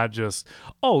film. There's not just,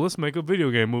 oh, let's make a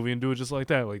video game movie and do it just like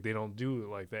that. Like, they don't do it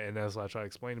like that. And that's why I try to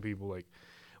explain to people, like,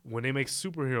 when they make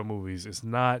superhero movies, it's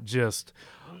not just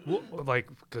like,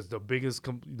 because the biggest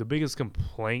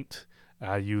complaint,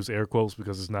 I use air quotes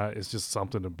because it's just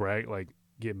something to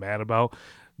get mad about.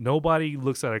 Nobody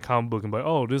looks at a comic book and be like,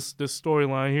 oh, this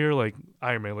storyline here, like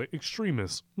Iron Man, like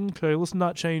extremists. Okay, let's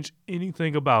not change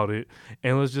anything about it,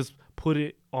 and let's just put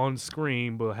it on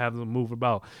screen, but have them move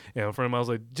about. And a friend of mine was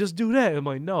like, just do that. I'm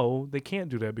like, no, they can't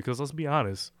do that because let's be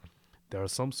honest, there are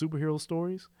some superhero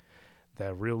stories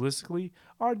that realistically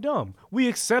are dumb. We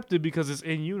accept it because it's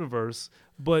in universe,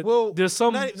 but there's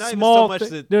some not small even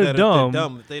so much they're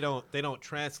dumb. They don't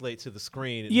translate to the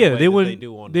screen. Yeah, they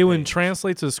wouldn't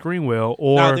translate to the screen well.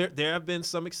 Or now there have been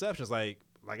some exceptions, like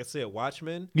I said,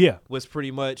 Watchmen. Yeah, was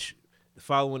pretty much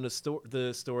following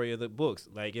the story of the books.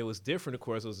 Like, it was different, of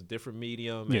course. It was a different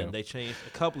medium, and they changed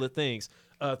a couple of things.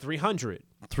 300.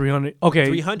 Okay.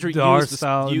 300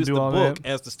 used the book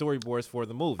as the storyboards for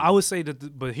the movie. I would say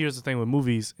that, but here's the thing with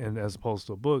movies, and as opposed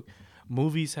to a book,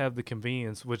 movies have the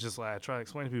convenience, which is like I try to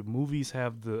explain to people.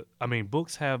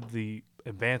 Books have the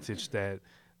advantage that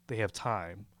they have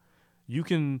time. You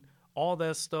can all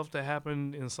that stuff that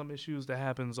happened in some issues that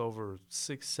happens over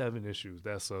 6-7 issues.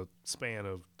 That's a span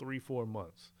of 3-4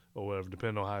 months. Or whatever,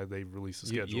 depending on how they release the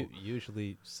schedule.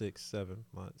 Usually 6-7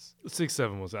 months.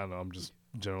 6-7 months. I don't know. I'm just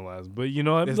generalizing, but you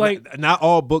know, it's not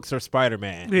all books are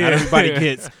Spider-Man. Yeah. Not everybody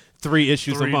gets 3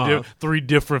 issues a month. 3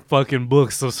 different fucking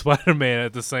books of Spider-Man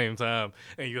at the same time,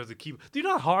 and you have to keep. Do you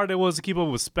know how hard it was to keep up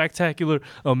with Spectacular,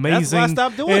 Amazing? That's why I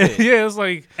stopped doing it. Yeah, it's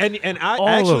like, and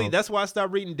I actually that's why I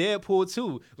stopped reading Deadpool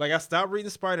too. Like, I stopped reading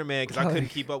Spider-Man because I couldn't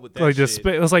keep up with that. Like, shit.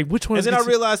 It was like, which one? And then I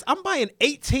realized I'm buying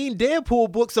 18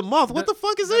 Deadpool books a month. What the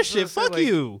fuck is this shit? Fuck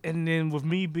you. And then with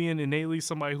me being innately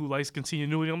somebody who likes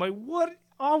continuity, I'm like, what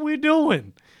are we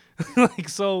doing? Like,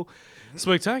 so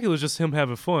Spectacular is just him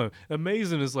having fun.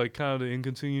 Amazing is like kind of the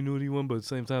incontinuity one, but at the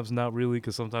same time it's not really,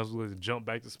 because sometimes we like to jump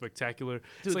back to Spectacular.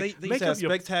 Dude, they used to have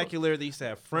Spectacular. They used to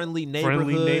have Friendly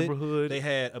Neighborhood. They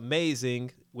had Amazing,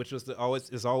 which was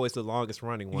is always the longest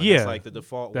running one. Yeah, that's like the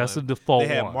default. That's one. the default.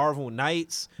 They had one. Marvel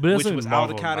Knights, which was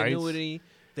Marvel out of continuity.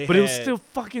 It was still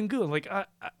fucking good. Like, I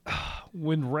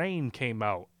when Rain came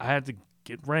out, I had to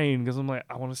get Rain because I'm like,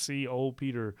 I want to see old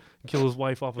Peter kill his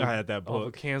wife off of, I had that book. Off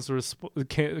of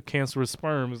cancerous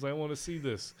sperm. It's like, I want to see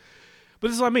this. But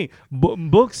this is what I mean.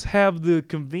 Books have the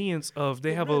convenience of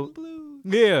books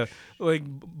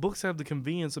have the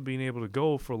convenience of being able to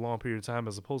go for a long period of time,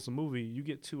 as opposed to movie. You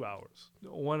get 2 hours,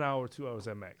 1 hour, 2 hours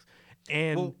at max,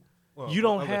 and you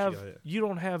don't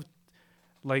have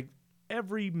like.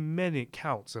 Every minute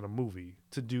counts in a movie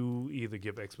to do either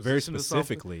give exposition very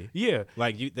specifically. Yeah,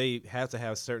 like they have to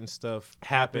have certain stuff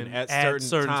happen at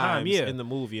certain times in the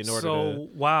movie in order. So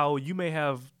while you may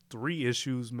have 3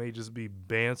 issues, may just be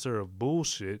banter of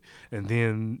bullshit, and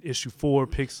then issue 4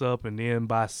 picks up, and then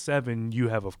by 7 you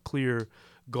have a clear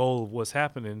goal of what's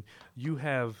happening. You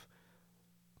have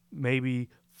maybe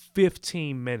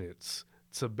 15 minutes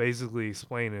to basically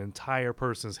explain an entire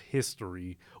person's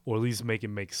history, or at least make it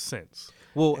make sense.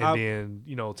 Well, then,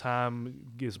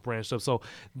 time gets branched up. So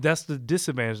that's the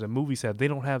disadvantage that movies have. They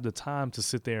don't have the time to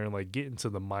sit there and like get into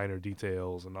the minor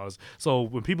details and all this. So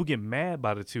when people get mad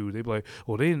by the two, they be like,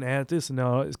 well, they didn't add this and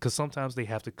all, because sometimes they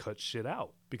have to cut shit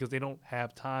out because they don't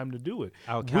have time to do it.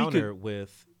 I'll counter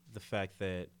with the fact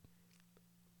that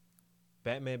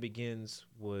Batman Begins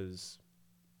was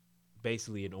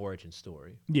basically an origin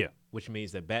story. Yeah. Which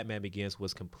means that Batman Begins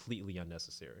was completely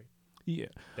unnecessary. Yeah.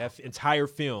 That entire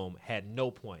film had no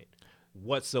point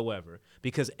whatsoever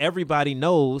because everybody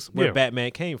knows where Batman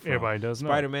came from. Everybody does know.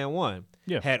 Spider-Man 1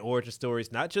 had origin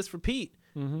stories not just for Pete,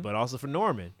 but also for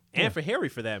Norman and for Harry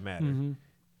for that matter.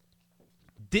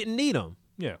 Didn't need them.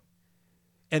 Yeah.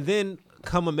 And then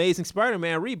come Amazing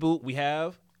Spider-Man reboot, we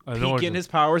have Pete getting his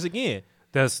powers again.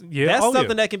 That's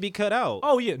something that can be cut out.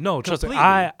 Oh yeah, no, trust me.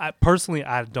 I personally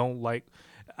I don't like,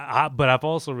 but I've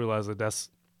also realized that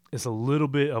it's a little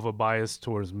bit of a bias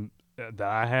towards that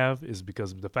I have is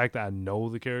because the fact that I know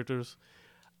the characters.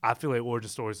 I feel like origin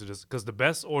stories are just because the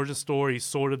best origin story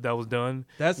sort of that was done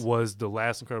was The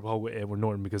Last Incredible Hulk with Edward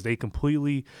Norton because they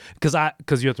completely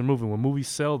because you have to remove it when movies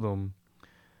sell them,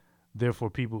 they're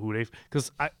for people who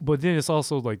but then it's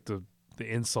also like the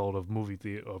insult of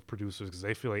of producers because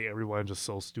they feel like everyone's just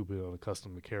so stupid and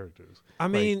unaccustomed to characters. I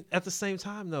mean, at the same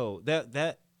time though, that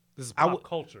this is pop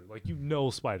culture, like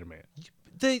Spider-Man.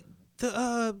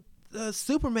 The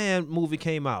Superman movie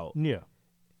came out. Yeah.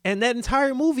 And that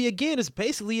entire movie again is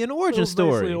basically an origin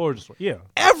story. Yeah.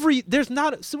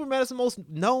 Superman is the most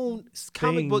known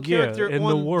comic book character in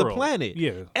on the planet.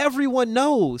 Yeah. Everyone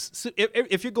knows. So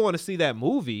if you're going to see that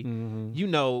movie, Mm-hmm. you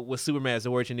know what Superman's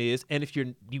origin is, and if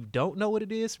you don't know what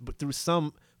it is, but through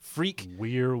some freak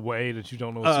weird way that you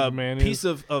don't know what Superman piece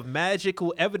is, of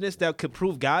magical evidence that could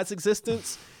prove God's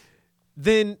existence,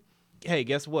 then. Hey,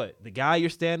 guess what? The guy you're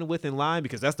standing with in line,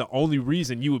 because that's the only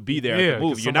reason you would be there at the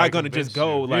movie. You're not going to just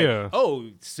go oh,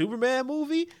 Superman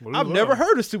movie? I've never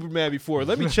heard of Superman before.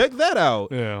 Let me check that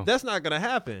out. Yeah. That's not going to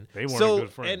happen. They weren't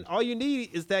good friends. And all you need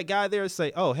is that guy there to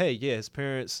say, oh, hey, yeah, his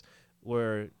parents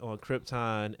were on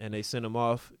Krypton, and they sent him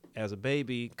off as a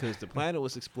baby because the planet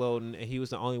was exploding, and he was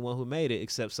the only one who made it,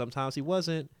 except sometimes he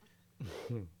wasn't.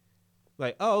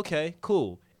 Like, oh, okay,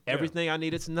 cool. Everything I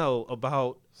needed to know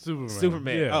about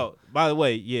Superman. Yeah. Oh, by the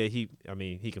way, yeah, he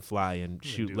can fly and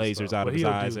shoot lasers out of his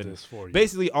eyes, and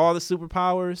basically all the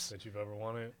superpowers that you've ever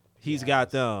wanted. He's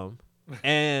got them,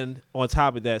 and on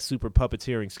top of that, super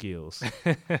puppeteering skills,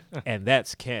 and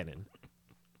that's canon.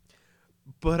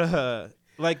 But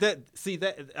like that. See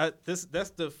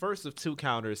that's the first of two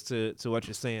counters to what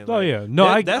you're saying. Oh like, yeah,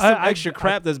 no, that's some extra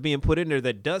crap that's being put in there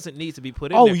that doesn't need to be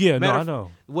put in. Oh there. yeah, no, I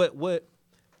know.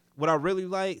 What I really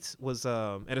liked was,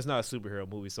 and it's not a superhero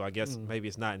movie, so I guess maybe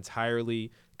it's not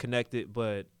entirely connected.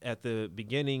 But at the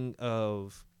beginning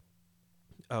of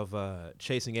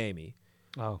Chasing Amy,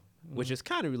 which is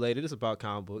kind of related, it's about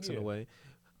comic books in a way,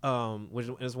 which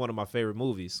is one of my favorite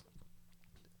movies.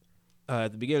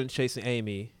 At the beginning of Chasing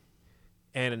Amy,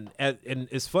 and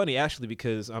it's funny actually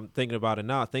because I'm thinking about it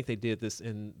now. I think they did this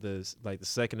in the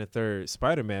second and third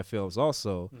Spider-Man films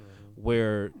also,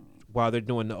 where while they're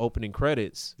doing the opening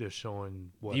credits, they're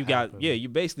showing what happened. You're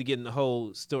basically getting the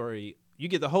whole story. You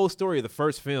get the whole story of the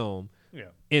first film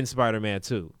in Spider-Man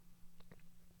 2.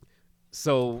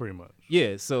 So pretty much.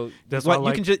 Yeah, so that's why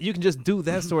you can just do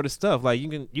that sort of stuff. Like you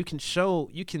can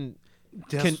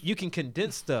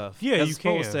condense stuff. Yeah, as you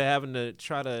opposed can. to having to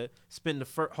try to spend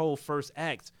the whole first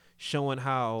act showing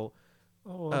how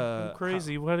I'm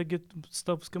crazy. Why to get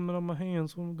stuff's coming on my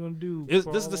hands? What am I gonna do? This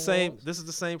is the same. This is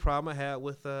the same problem I had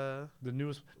with the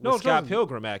newest. Scott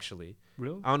Pilgrim. Actually,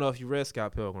 really? I don't know if you read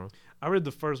Scott Pilgrim. I read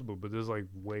the first book, but there's like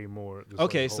way more.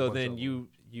 Okay, so then you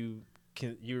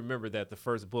remember that the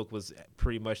first book was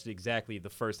pretty much exactly the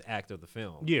first act of the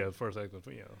film. Yeah, the first act of the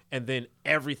film. Yeah. And then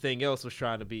everything else was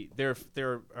trying to be there.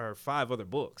 There are 5 other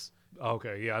books.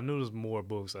 Okay, yeah, I knew there's more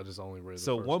books. I just only read.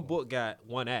 So one book got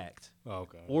 1 act.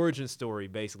 Okay. Origin story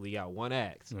basically got 1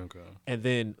 act. Okay. And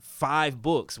then 5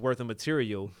 books worth of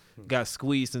material got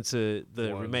squeezed into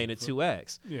the remaining 2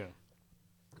 acts. Yeah.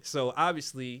 So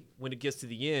obviously, when it gets to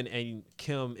the end and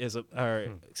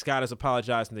Scott is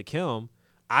apologizing to Kim,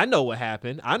 I know what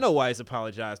happened. I know why he's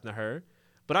apologizing to her.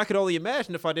 But I could only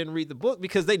imagine if I didn't read the book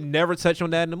because they never touch on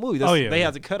that in the movie. They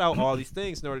have to cut out all these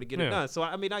things in order to get it done. So,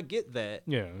 I mean, I get that.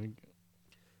 Yeah.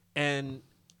 And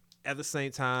at the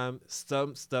same time,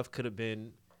 some stuff could have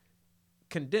been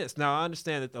condensed. Now, I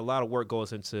understand that a lot of work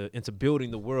goes into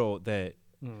building the world that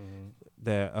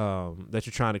you're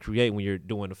trying to create when you're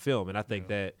doing a film. And I think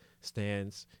that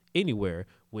stands anywhere,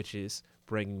 which is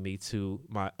bringing me to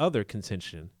my other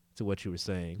contention to what you were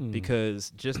saying.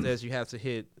 Because just as you have to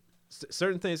hit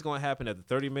certain things going to happen at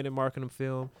the 30-minute mark in the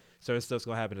film. Certain stuff's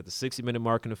going to happen at the 60-minute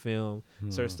mark in the film.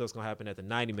 Certain stuff's going to happen at the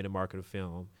 90-minute mark of the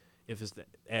film.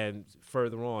 And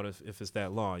further on, if it's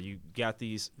that long, you got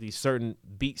these certain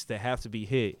beats that have to be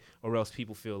hit, or else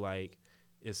people feel like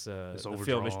the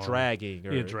film is dragging,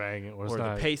 or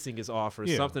the pacing is off, or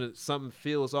something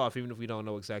feels off, even if we don't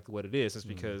know exactly what it is. It's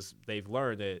because they've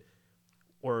learned that,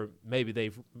 or maybe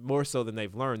they've more so than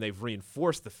they've learned, they've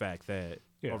reinforced the fact that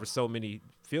over so many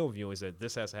film viewings that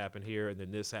this has to happen here, and then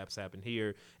this has to happen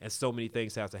here, and so many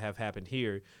things have to have happened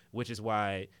here, which is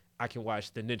why I can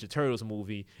watch the Ninja Turtles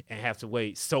movie and have to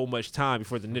wait so much time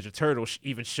before the Ninja Turtles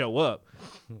even show up.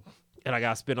 And I got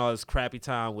to spend all this crappy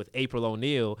time with April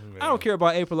O'Neil. I don't care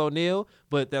about April O'Neil,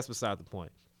 but that's beside the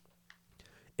point.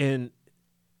 And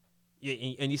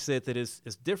you said that it's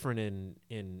different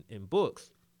in books.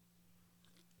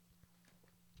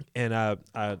 And I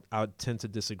tend to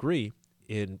disagree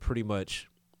in pretty much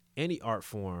any art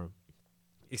form,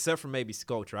 except for maybe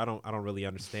sculpture. I don't really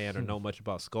understand or know much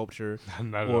about sculpture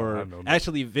Not at all. I or know nothing.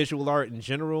 actually visual art in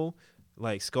general,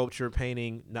 like sculpture,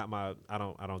 painting. Not my. I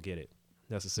don't get it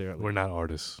necessarily. We're not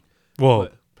artists. Well,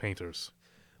 But- painters.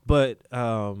 But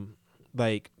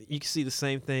like you can see the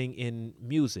same thing in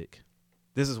music.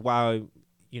 This is why,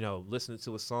 listening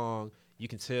to a song, you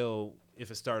can tell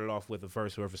if it started off with a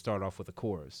verse or if it started off with a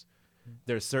chorus.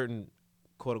 There's certain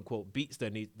quote unquote beats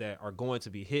that are going to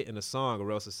be hit in a song,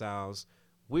 or else it sounds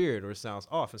weird or it sounds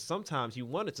off. And sometimes you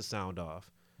want it to sound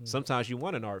off. Sometimes you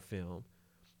want an art film.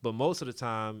 But most of the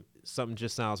time, something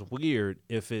just sounds weird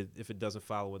if it doesn't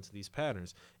follow into these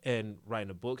patterns. And writing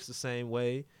a book's the same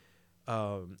way.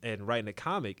 And writing a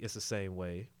comic is the same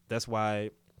way. That's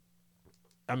why,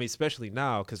 I mean, especially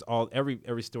now, because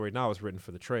every story now is written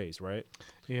for the trades, right?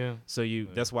 Yeah. So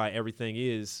that's why everything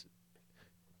is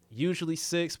usually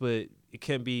 6, but it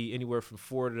can be anywhere from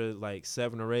 4 to like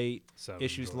 7 or 8 7,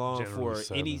 issues long for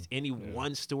generally 7. any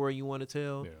one story you want to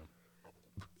tell. Yeah.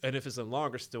 And if it's a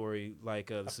longer story, like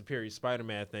the Superior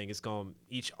Spider-Man thing,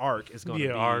 each arc is going to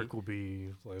be arc will be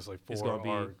it's like 4 gonna be-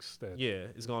 arcs.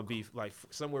 it's going to be like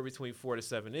somewhere between 4 to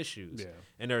 7 issues. Yeah.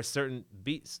 And there are certain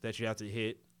beats that you have to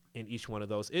hit in each one of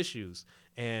those issues,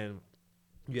 and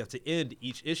you have to end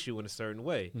each issue in a certain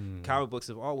way. Comic books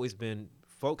have always been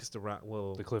focused around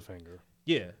the cliffhanger.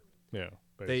 yeah. Yeah.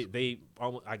 They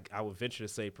almost, I would venture to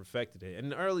say perfected it. In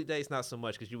the early days, not so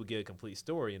much because you would get a complete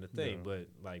story in the thing, Yeah. but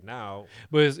like now,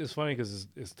 But it's funny because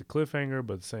it's the cliffhanger,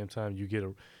 but at the same time you get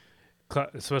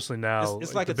especially now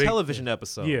it's like the a big- television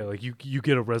episode. Yeah, like you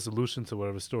get a resolution to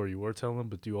whatever story you were telling,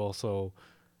 but you also,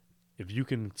 if you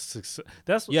can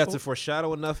that's You have to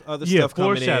foreshadow enough other yeah, stuff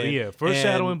coming in.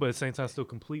 foreshadowing, and but at the same time still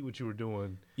complete what you were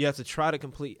doing. you have to try to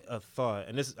complete a thought.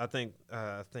 And this, I think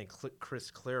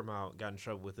Chris Claremont got in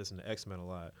trouble with this in the X-Men a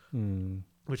lot.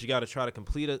 But you got to try to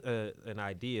complete an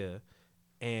idea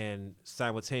and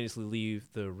simultaneously leave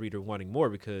the reader wanting more,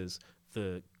 because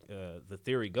the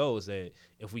theory goes that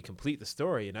if we complete the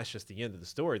story and that's just the end of the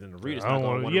story, then the reader's not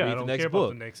going to want to read the next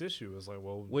book. About the next issue. It's like,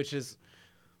 well, Which is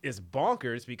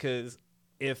bonkers, because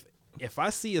if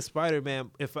I see a Spider-Man,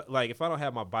 if I don't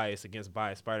have my bias against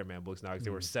buying Spider-Man books now, because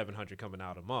there were 700 coming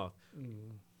out a month,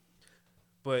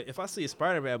 but if I see a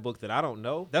Spider-Man book that I don't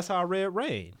know, that's how I read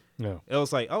Rain. no. It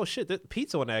was like, oh shit,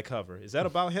 Pete's on that cover. Is that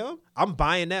about him? I'm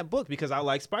buying that book because I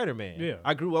like Spider-Man. Yeah.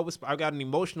 I grew up with. I got an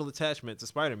emotional attachment to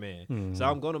Spider-Man, so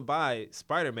I'm going to buy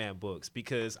Spider-Man books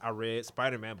because I read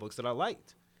Spider-Man books that I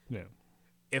liked. Yeah.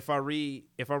 If I'm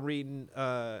reading,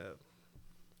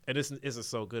 and this isn't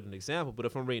so good an example, but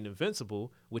if I'm reading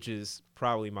Invincible, which is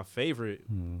probably my favorite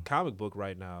comic book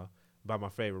right now, by my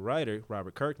favorite writer,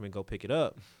 Robert Kirkman, go pick it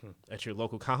up at your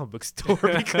local comic book store,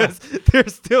 because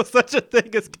there's still such a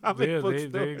thing as comic book they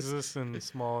stores. exist in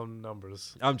small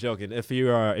numbers. I'm joking. If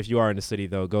you are in the city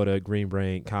though, go to Green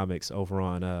Brain Comics over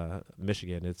on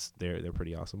Michigan. They're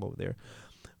pretty awesome over there.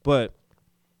 But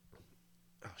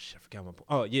oh shit, I forgot my point.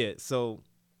 Oh yeah, so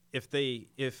if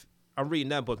I'm reading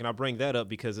that book and I bring that up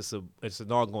because it's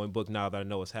an ongoing book now that I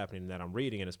know what's happening and that I'm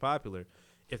reading and it's popular.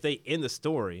 If they end the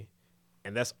story,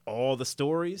 and that's all the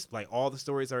stories, like all the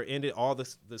stories are ended, all the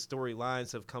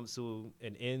storylines have come to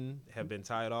an end, have been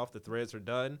tied off, the threads are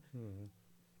done.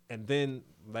 And then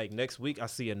like next week I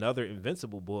see another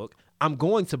Invincible book, I'm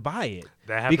going to buy it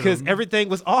That happened because to, everything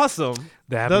was awesome.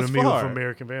 that happened thus to me far. with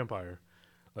American Vampire.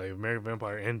 Like American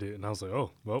Vampire ended, and I was like,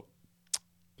 oh well,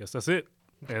 guess that's it.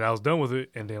 And I was done with it,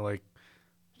 and then like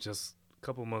just a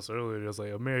couple months earlier, it was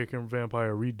like American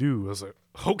Vampire redo. I was like,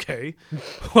 okay,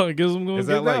 well, I guess I'm going Is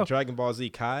to that get like now. Dragon Ball Z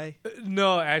Kai?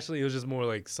 No, actually, it was just more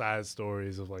like side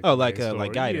stories of like Oh, the like, main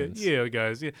like story. guidance. Yeah,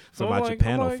 guys, yeah. So I'm my like-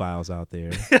 Japano files out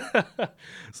there.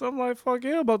 So I'm like, fuck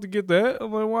yeah, I'm about to get that.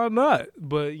 I'm like, why not?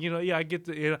 But yeah, I get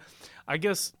the. I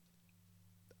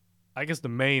guess the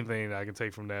main thing that I can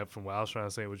take from that, from what I was trying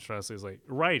to say, what you're trying to say is like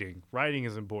writing. Writing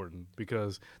is important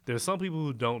because there's some people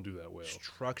who don't do that well.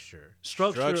 Structure.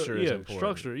 Structure is yeah,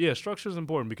 important. structure is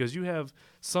important because you have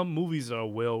some movies that are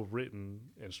well written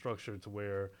and structured to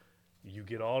where you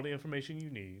get all the information you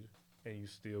need and you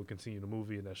still continue the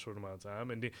movie in that short amount of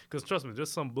time. And because trust me,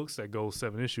 there's some books that go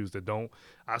 7 issues that don't.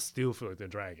 I still feel like they're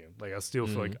dragging. Like I still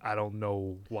feel like I don't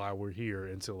know why we're here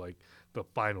until like the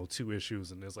final 2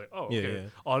 issues, and it's like, oh, okay, Yeah.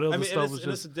 all the other I mean, stuff and was it's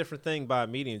just a different thing by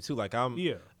medium too. Like I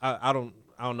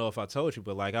don't know if I told you,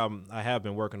 but like I have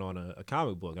been working on a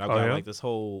comic book. And I've got yeah? like this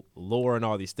whole lore and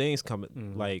all these things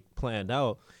coming like planned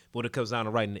out. But when it comes down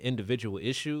to writing the individual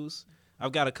issues,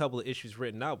 I've got a couple of issues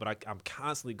written out, but I'm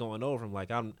constantly going over them. Like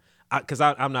because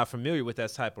I'm not familiar with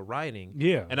that type of writing.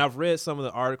 Yeah. And I've read some of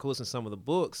the articles and some of the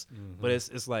books, Mm-hmm. but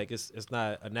it's like it's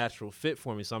not a natural fit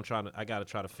for me. So I got to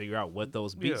try to figure out what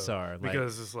those beats are. Like,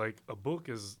 because it's like a book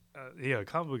is a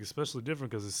comic book is especially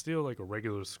different because it's still like a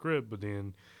regular script, but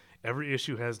then every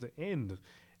issue has to end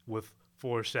with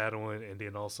foreshadowing and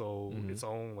then also its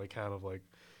own like kind of like,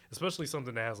 especially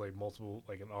something that has like multiple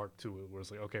like an arc to it where it's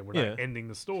like, okay, we're not ending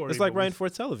the story. it's like but writing for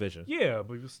television. yeah,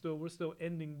 but we're still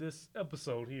ending this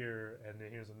episode here, and then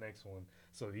here's the next one.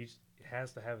 So each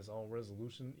has to have its own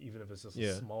resolution, even if it's just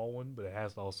a small one. But it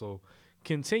has to also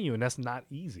continue, and that's not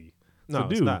easy No, to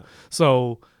do. it's not.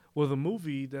 So with a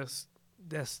movie, there's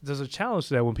a challenge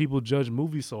to that. When people judge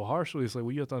movies so harshly, it's like,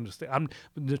 well, you have to understand.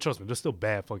 Trust me, there's still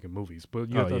bad fucking movies, but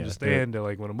you have to understand that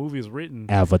like when a movie is written,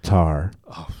 Avatar,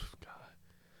 oh god,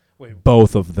 wait,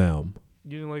 both of them.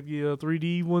 you didn't like the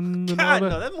 3D one? And all God, that?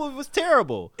 no, that movie was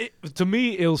terrible. To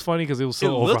me, it was funny because it was so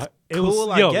It looked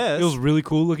cool, I guess. It was really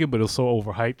cool looking, but it was so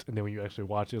overhyped. And then when you actually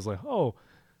watch it, it's like, oh,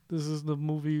 this is the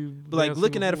movie. Like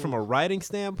looking at it from a writing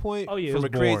standpoint, Oh, yeah, it from was a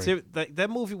creativity, like that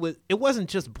movie it wasn't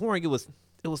just boring. It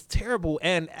was terrible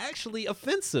and actually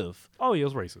offensive. Oh yeah, it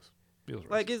was racist. It was racist.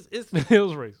 Like it's it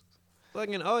was racist.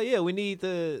 fucking. Oh yeah, we need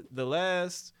the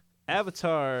last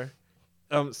Avatar.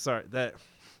 Sorry that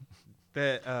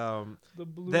The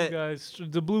blue that- guys,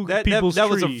 the blue that people's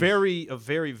was a trees. very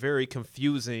very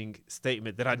confusing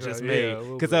statement that I just Yeah, made a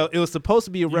little because bit. it was supposed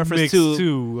to be a You reference mixed to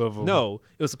two of them. no,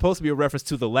 it was supposed to be a reference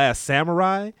to the Last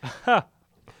Samurai.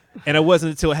 And it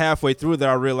wasn't until halfway through that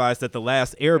I realized that the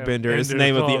Last Airbender is the Airbender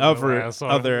name of the called The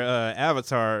other Last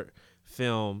Avatar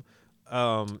film.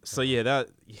 So yeah,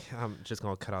 I'm just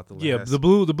gonna cut out the last. Yeah, the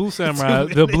blue samurai,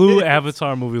 the blue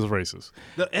Avatar movie was racist.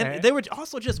 And they were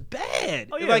also just bad.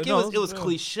 Oh, yeah, like no, it was yeah.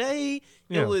 cliche.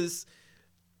 Yeah. It was.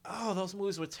 Oh, those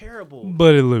movies were terrible.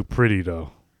 But it looked pretty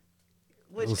though.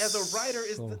 Which, was as a writer,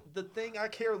 is so- the thing I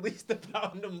care least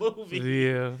about in the movie.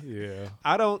 Yeah.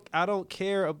 I don't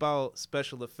care about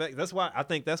special effects. That's why I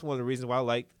think that's one of the reasons why I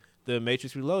like the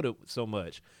Matrix Reloaded so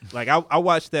much. Like I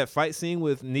watched that fight scene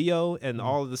with Neo and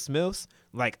all of the Smiths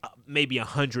like maybe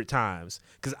 100 times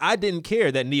because I didn't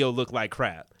care that Neo looked like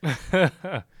crap.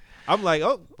 I'm like,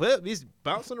 oh, well, he's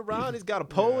bouncing around. He's got a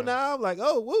pole now. I'm like,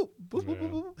 oh, whoop, boop, boop,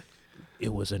 boop, boop.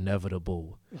 It was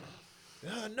inevitable.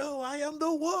 No, I am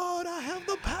the one. I have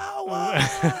the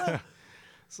power.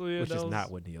 So yeah, Which that is was,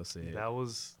 not what Neo said. that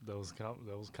was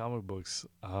comic books.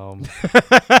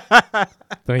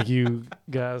 Thank you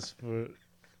guys for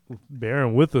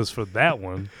bearing with us for that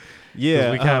one. 'Cause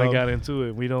Yeah, we kind of got into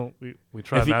it. We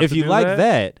try If you, not if to you do like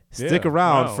that, stick Yeah,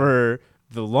 around wow. for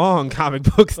the long comic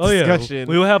books Oh yeah, discussion.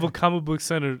 we will have a comic book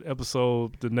centered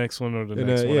episode. The next one or the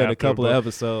next one. in a after, couple of but-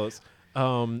 episodes.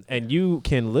 And you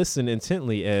can listen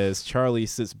intently as Charlie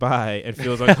sits by and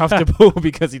feels uncomfortable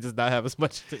because he does not have as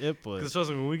much to input. Because trust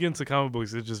me, when we get into comic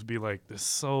books, it just be like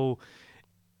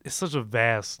it's such a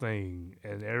vast thing,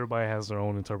 and everybody has their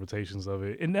own interpretations of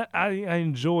it. And I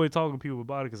enjoy talking to people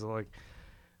about it because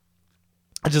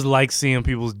I just like seeing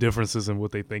people's differences in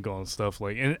what they think on stuff.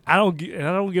 Like, and I don't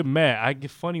get mad. I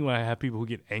get funny when I have people who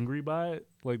get angry by it.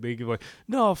 Like they get like,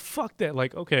 no, fuck that.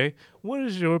 Like, okay, what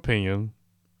is your opinion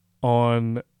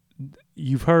on?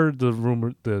 You've heard the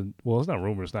rumor, well, it's not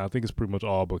rumors now. I think it's pretty much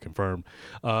all but confirmed.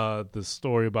 The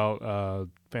story about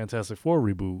Fantastic Four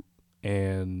reboot,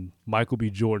 and Michael B.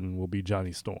 Jordan will be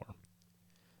Johnny Storm.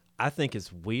 I think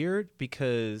it's weird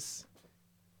because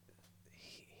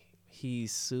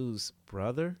he's Sue's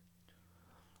brother.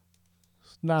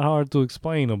 It's not hard to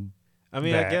explain I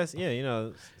mean, I That. guess, yeah,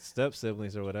 step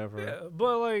siblings or whatever. Yeah,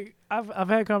 but like I've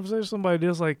had conversations with somebody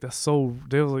that's like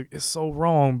they're like it's so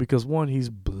wrong because one, he's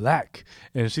black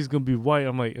and she's gonna be white.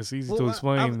 I'm like, it's easy to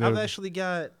explain. I've actually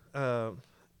got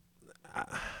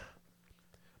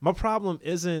my problem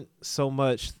isn't so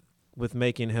much with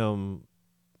making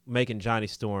Johnny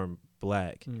Storm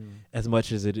black as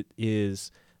much as it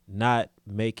is not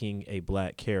making a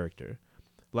black character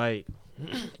like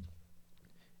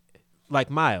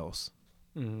Miles.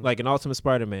 Like in Ultimate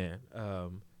Spider-Man,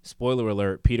 spoiler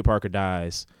alert, Peter Parker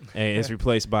dies and is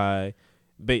replaced by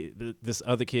this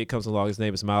other kid comes along. His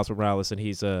name is Miles Morales, and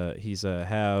he's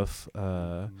half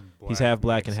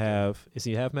black and half, is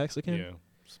he half Mexican? Yeah,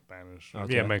 Spanish.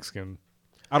 Okay. Yeah, Mexican.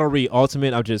 I don't read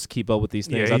Ultimate. I just keep up with these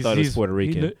things. Yeah, I thought it was Puerto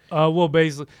Rican. Well,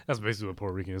 basically that's basically what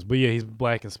Puerto Rican is. But yeah, he's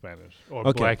black and Spanish or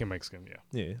Okay. black and Mexican. Yeah.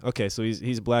 Yeah. Okay. So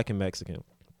he's black and Mexican,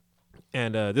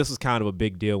 and this was kind of a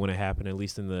big deal when it happened, at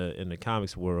least in the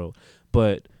comics world.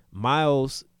 But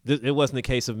Miles, it wasn't a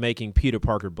case of making Peter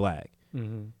Parker black,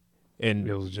 and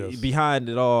It was just- behind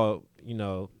it all, They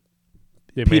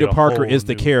made Peter a Parker whole is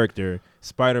the new- character.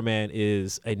 Spider-Man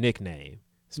is a nickname.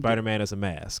 Spider-Man is a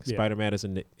mask. Yeah. Spider-Man is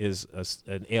an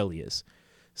alias.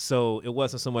 So it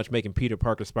wasn't so much making Peter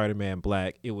Parker Spider-Man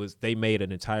black. It was they made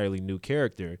an entirely new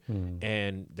character,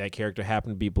 and that character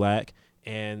happened to be black,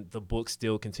 and the book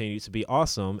still continued to be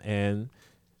awesome. And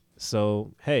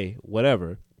so, hey,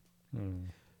 whatever.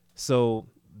 So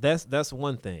that's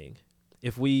one thing.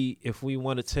 If we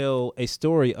want to tell a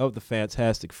story of the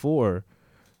Fantastic Four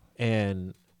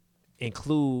and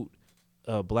include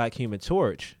a black Human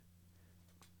Torch,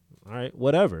 all right,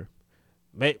 whatever.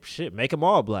 Make them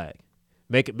all black.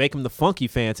 Make him the funky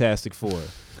Fantastic Four.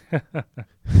 That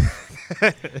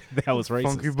was racist.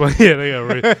 Funky bunch. Yeah, they got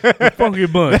the funky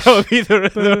bunch. That would be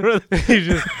the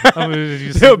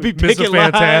They would be picking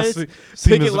Fantastic.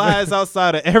 picking lies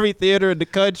outside of every theater in the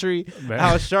country. Man.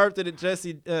 How Sharpton and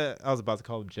Jesse, I was about to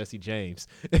call him Jesse James,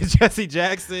 Jesse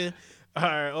Jackson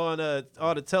are on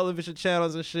all the television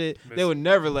channels and shit. They would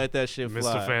never let that shit fly.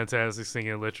 Mr. Fantastic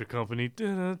singing Electric Company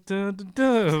around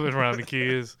the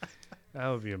kids. That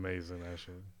would be amazing,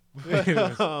 actually.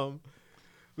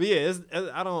 But yeah,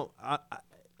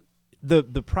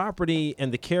 the property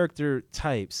and the character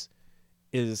types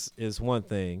is one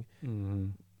thing.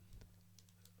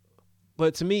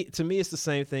 But to me, it's the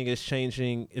same thing as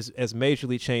changing as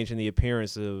majorly changing the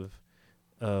appearance of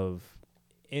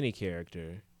any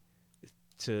character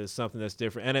to something that's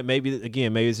different. And it maybe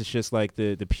it's just like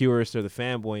the purist or the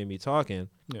fanboy in me talking.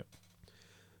 Yeah.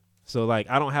 So like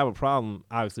I don't have a problem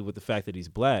obviously with the fact that he's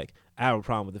black. I have a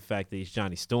problem with the fact that he's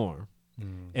Johnny Storm.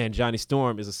 And Johnny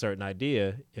Storm is a certain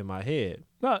idea in my head.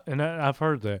 No, and I've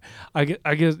heard that. I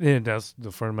guess and that's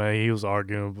the friend of mine. He was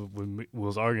arguing with me. He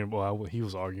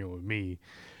was arguing with me.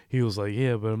 He was like,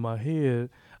 "Yeah, but in my head,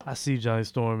 I see Johnny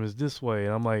Storm as this way."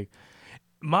 And I'm like,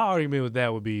 my argument with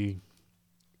that would be,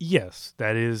 yes,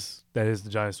 that is the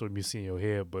Johnny Storm you see in your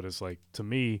head. But it's like, to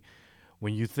me,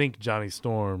 when you think Johnny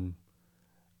Storm,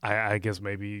 I guess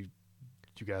maybe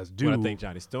you guys do. When I think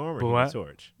Johnny Storm or But Human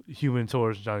Torch? Human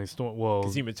Torch, Johnny Storm. Well,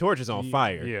 Because Human Torch is on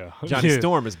fire. Yeah. Johnny Yeah.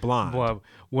 Storm is blonde. Well,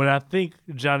 when I think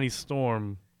Johnny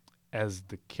Storm as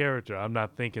the character, I'm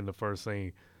not thinking the first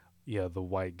thing, the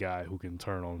white guy who can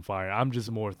turn on fire. I'm just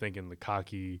more thinking the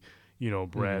cocky,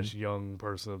 brash young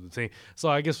person of the team. So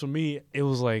I guess for me, it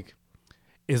was like,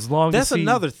 as long That's as he,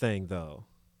 another thing, though,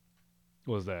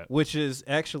 what was that? which is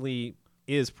actually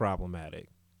is problematic.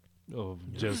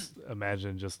 Just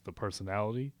imagine just the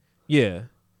personality. Yeah.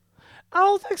 I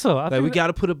don't think so. I Like think we got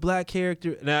to put a black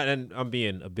character, and I'm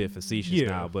being a bit facetious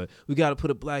now, but we got to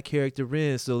put a black character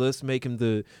in, so let's make him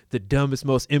the dumbest,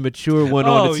 most immature one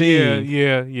on the team.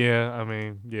 Yeah. I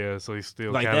mean, so he's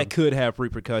still Like kind that of, could have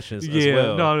repercussions as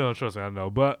well. No, trust me, I know.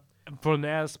 But from the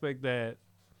aspect that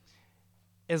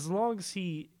as long as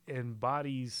he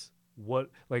embodies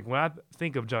what, like when I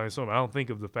think of Johnny Storm, I don't think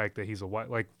of the fact that he's a white,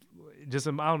 like just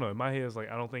I don't know. In my head, it's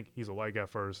like I don't think he's a white guy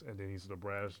first, and then he's the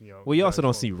brash. Well, you also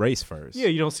don't see race first. Yeah,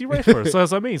 you don't see race first. So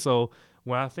that's what I mean. So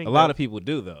when I think a lot of people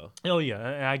do though. oh yeah,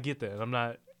 and I get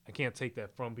that. I can't take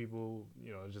that from people.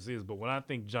 It just is. But when I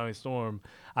think Johnny Storm,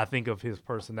 I think of his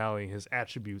personality and his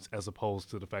attributes as opposed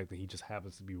to the fact that he just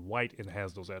happens to be white and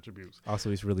has those attributes. Also,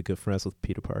 he's really good friends with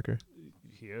Peter Parker.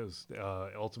 He is.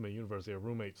 Ultimate Universe, they're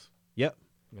roommates. Yep.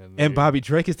 And And Bobby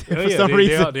Drake is there for some they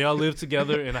reason. They all live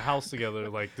together in a house together,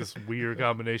 like this weird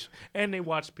combination. And they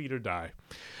watch Peter die.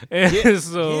 And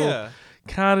so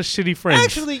kind of shitty friends.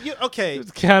 Actually, okay.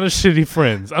 Kind of shitty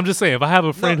friends. I'm just saying, if I have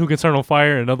a friend who can turn on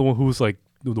fire and another one who's like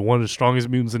the one of the strongest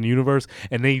mutants in the universe,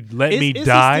 and they let me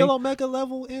die. Is he still Omega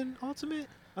level in Ultimate?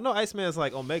 I know Iceman's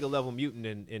like Omega level mutant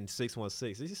in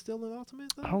 616. Is he still in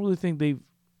Ultimate though? I don't really think they've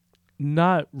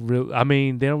not really. I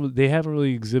mean, they haven't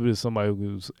really exhibited somebody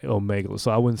who's Omega,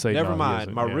 so I wouldn't say. Never no,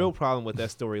 mind. My real problem with that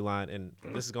storyline, and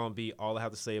this is gonna be all I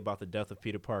have to say about the death of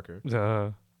Peter Parker.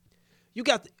 You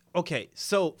got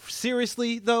so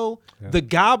seriously though, the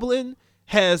Goblin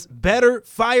has better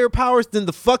fire powers than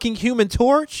the fucking Human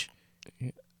Torch.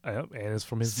 And it's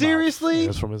from his Seriously? mouth. And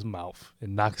it's from his mouth. It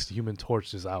knocks the Human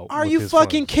Torches out. Are with you his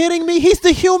fucking fun. kidding me? He's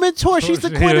the Human Torch. He's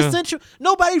the Yeah. quintessential.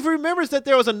 Nobody remembers that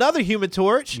there was another Human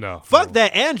Torch. No. Fuck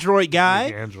that android guy.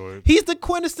 The android. He's the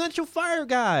quintessential fire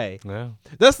guy. Yeah.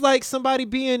 That's like somebody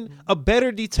being a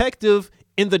better detective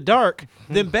in the dark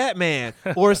than Batman,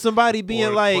 or somebody being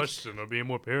or like, question, or being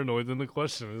more paranoid than the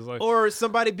question. It's like, or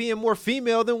somebody being more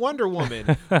female than Wonder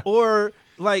Woman, or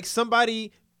like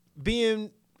somebody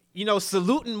being,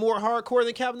 saluting more hardcore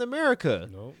than Captain America.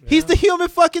 Nope, He's the Human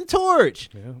fucking Torch.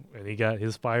 yeah, and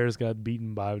his fires got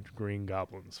beaten by Green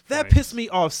Goblins. That pissed me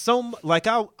off so much. Like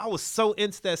I was so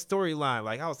into that storyline.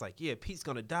 Like I was like, yeah, Pete's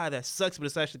gonna die. That sucks, but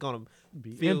it's actually gonna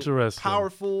Be feel interesting.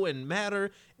 powerful and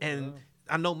matter. And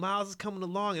I know Miles is coming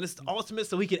along, and it's the ultimate,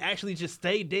 so he can actually just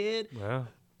stay dead. Yeah.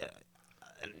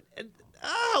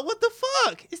 what the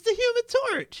fuck? It's the Human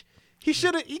Torch. He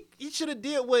should have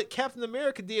did what Captain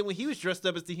America did when he was dressed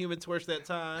up as the Human Torch that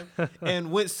time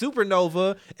and went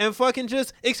supernova and fucking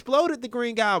just exploded the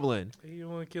Green Goblin. He didn't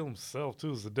want to kill himself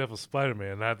too. It's the death of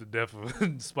Spider-Man, not the death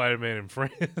of Spider-Man in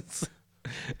France.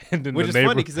 And then Which is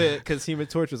funny because Human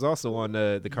Torch was also on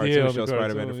the cartoon show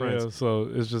Spider-Man in France. Yeah, so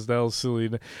it's just that was silly.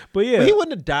 But yeah, But he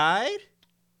wouldn't have died.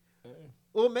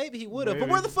 Well, maybe he would have. But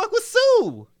where the fuck was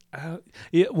Sue?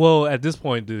 yeah. Well, at this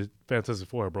point, the Fantastic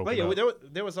Four broke But yeah, up.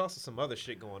 there was also some other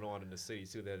shit going on in the city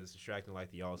too that is distracting, like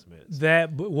the Ultimates. It's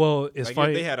Like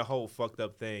funny. they had a whole fucked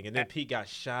up thing, and then Pete got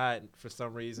shot for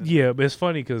some reason. Yeah, but it's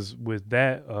funny because with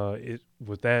that,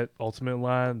 with that Ultimate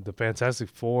line, the Fantastic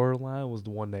Four line was the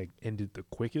one that ended the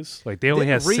quickest. Like they only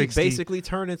Didn't had Reed 60. basically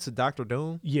turn into Doctor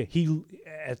Doom. Yeah, he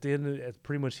at the end,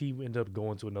 pretty much he ended up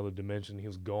going to another dimension. He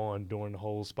was gone during the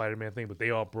whole Spider-Man thing, but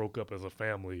they all broke up as a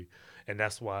family, and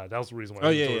that was the reason why. Oh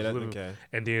he yeah, was yeah, that's living. okay.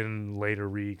 And then later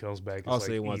Reed comes back. It's Also,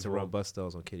 like they wanted to evil. run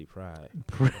Bustos on Kitty Pryde.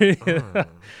 That'd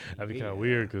be kind of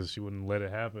weird because she wouldn't let it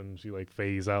happen. She like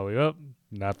phase out. Like, oh,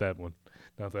 not that one,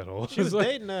 not that whole. She was Like,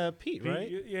 dating Pete, right?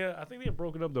 Yeah, I think they had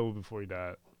broken up though before he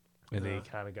died, and then he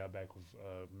kind of got back with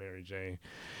Mary Jane.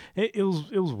 It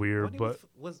was weird, but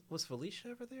Was Felicia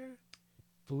ever there?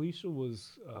 Felicia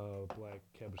was Black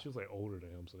Cat, but she was like older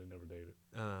than him, so they never dated.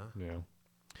 Yeah,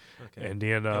 Okay. and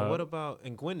then and what about?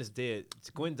 And Gwen is dead.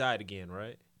 Gwen died again,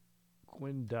 right?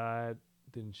 Gwen died.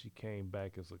 Then she came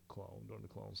back as a clone during the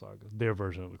Clone Saga, their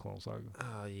version of the Clone Saga.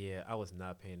 Oh yeah, I was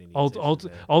not paying any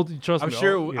attention. Trust I'm me.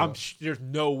 sure. Yeah. There's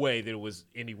no way that it was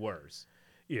any worse.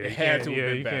 Yeah, It had to have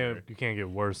been you better. you can't get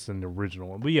worse than the original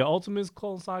one. But yeah, Ultimate's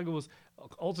Clone Saga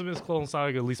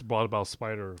at least brought about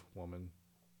Spider Woman.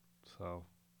 So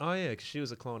Oh yeah, because she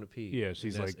was a clone of Pete. yeah,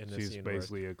 she's in this she's universe.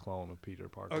 basically a clone of Peter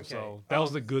Parker. Okay. So that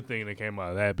was the good thing that came out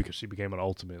of that because she became an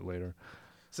Ultimate later.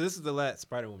 So this is the last.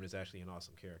 Spider Woman is actually an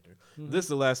awesome character. Mm-hmm. This is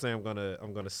the last thing I'm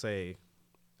gonna say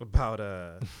about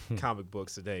comic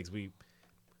books today, because we've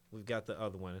got the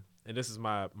other one, and this is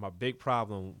my big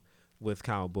problem with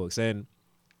comic books. And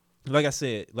like I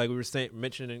said, like we were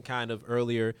mentioning kind of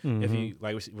earlier, if you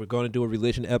like, we're going to do a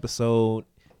religion episode.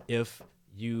 If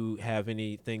you have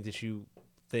anything that you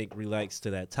think relates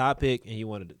to that topic and you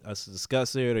wanted us to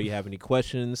discuss it, or you have any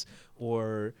questions,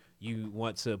 or you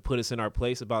want to put us in our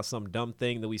place about some dumb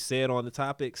thing that we said on the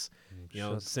topics,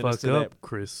 send us to that.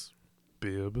 Chris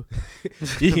Bibb.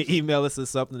 You can email us at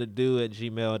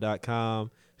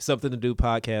somethingtodo@gmail.com. Something to do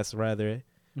podcast, rather.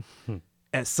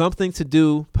 At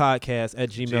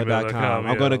somethingtodopodcast@gmail.com.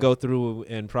 I'm going to go through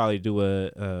and probably do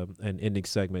an ending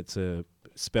segment to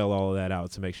spell all of that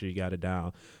out to make sure you got it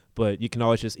down. But you can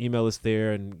always just email us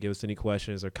there and give us any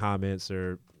questions or comments,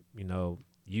 or,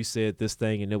 you said this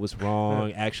thing and it was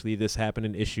wrong. Actually, this happened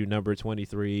in issue number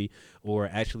 23, or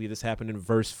actually this happened in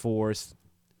verse 4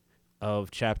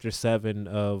 of chapter 7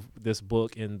 of this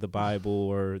book in the Bible,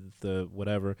 or the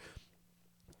whatever.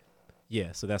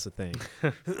 Yeah, so that's the thing.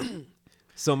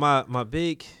 So my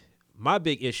big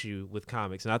issue with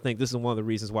comics, and I think this is one of the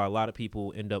reasons why a lot of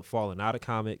people end up falling out of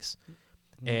comics,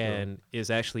 and does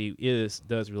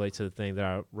relate to the thing that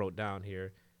I wrote down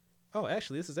here. Oh,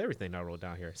 actually, this is everything I wrote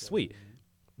down here. Sweet.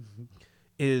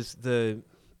 Is this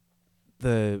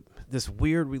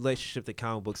weird relationship that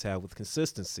comic books have with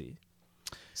consistency.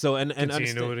 So and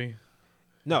Continuity.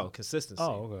 No, consistency.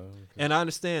 Oh, okay. And I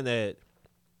understand that.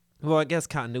 Well, I guess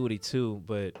continuity too,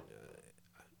 but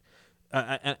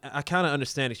I kind of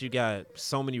understand that you got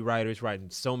so many writers writing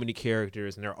so many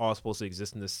characters, and they're all supposed to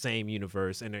exist in the same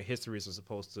universe, and their histories are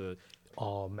supposed to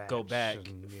All match go back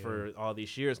and, yeah. for all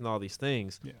these years and all these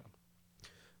things. Yeah.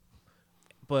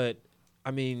 But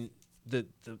I mean, the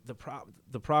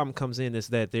problem comes in is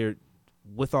that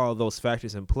with all those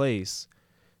factors in place,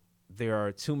 there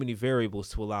are too many variables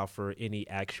to allow for any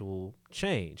actual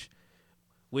change.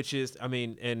 Which is, I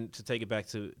mean, and to take it back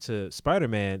to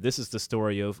Spider-Man, this is the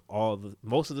story of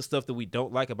most of the stuff that we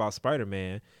don't like about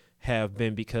Spider-Man have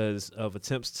been because of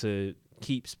attempts to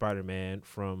keep Spider-Man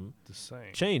from The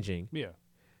same. changing. Yeah.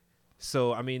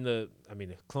 So I mean the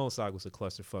Clone Saga was a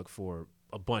clusterfuck for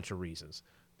a bunch of reasons,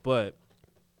 but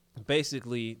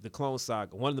basically the Clone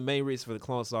Saga, one of the main reasons for the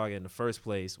Clone Saga in the first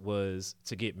place was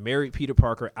to get married Peter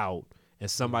Parker out and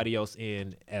somebody else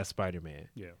in as Spider-Man.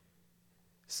 Yeah.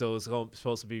 So it's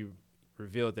supposed to be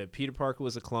revealed that Peter Parker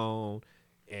was a clone,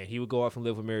 and he would go off and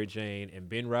live with Mary Jane, and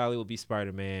Ben Reilly would be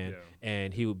Spider-Man,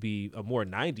 and he would be a more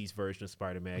 90s version of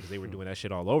Spider-Man, because they were doing that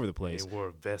shit all over the place. He wore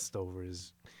a vest over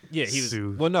his Yeah, he was.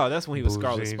 suit. Well, no, that's when he was blue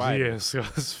Scarlet jeans. Spider. Yeah,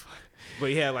 Scarlet Spider. But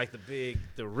he had like the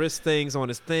wrist things on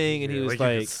his thing, and he was you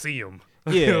like, could see him.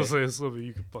 You know Yeah. what I'm saying? Something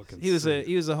you can fucking He was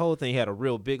see. a whole thing. He had a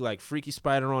real big like freaky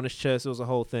spider on his chest. It was a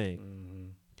whole thing. Mhm.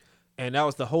 And that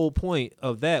was the whole point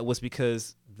of that was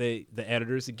because the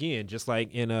editors again, just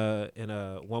like in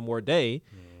a One More Day,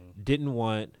 didn't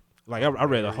want like I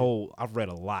read I've read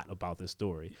a lot about this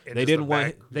story. And They just the didn't want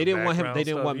back- they the didn't want him background they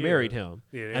didn't stuff, want yeah. married him.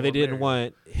 Yeah, And they didn't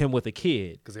want him with a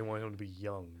kid. because they want him to be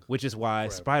young. Which is why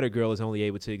Forever. Spider Girl is only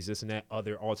able to exist in that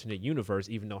other alternate universe,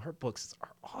 even though her books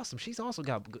are awesome. She's also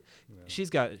got she's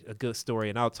got a good story,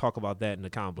 and I'll talk about that in the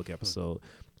comic book episode.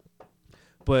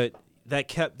 But that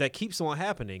keeps on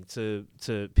happening to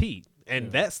Pete.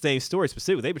 And that same story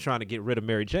specifically, they've been trying to get rid of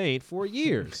Mary Jane for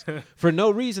years. For no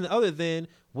reason other than,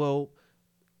 well,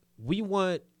 we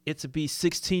want it to be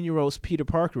 16-year-old Peter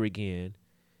Parker again.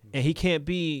 And he can't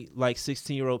be like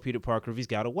 16-year-old Peter Parker if he's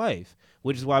got a wife,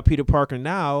 which is why Peter Parker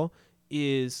now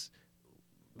is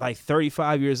like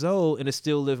 35 years old and is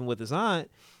still living with his aunt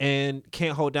and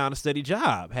can't hold down a steady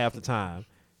job half the time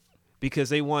because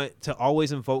they want to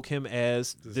always invoke him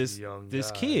as This young this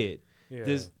guy. kid.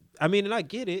 Yeah. I mean, and I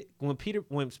get it.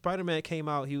 When Spider-Man came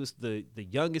out, he was the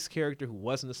youngest character who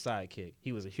wasn't a sidekick.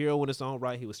 He was a hero in his own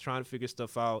right. He was trying to figure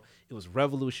stuff out. It was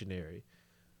revolutionary.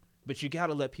 But you got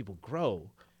to let people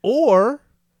grow. Or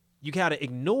you got to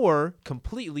ignore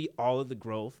completely all of the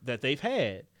growth that they've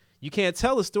had. You can't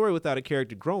tell a story without a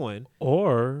character growing.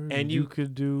 Or And you you-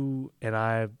 could do,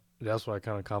 that's why I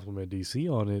kind of compliment DC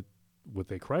on it with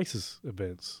their crisis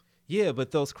events. Yeah, but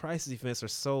those crisis events are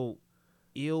so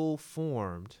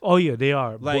ill-formed. Oh yeah, they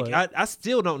are. Like, but, I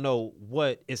still don't know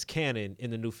what is canon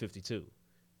in the New 52.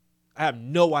 I have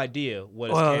no idea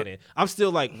what is canon. I'm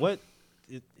still like, what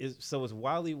is so is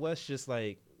Wily West just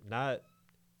like not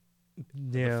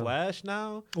yeah. the Flash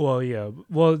now? Well, yeah.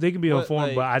 Well, they can be What,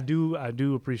 informed, but like- I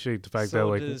do appreciate the fact that So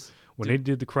like does- when do- they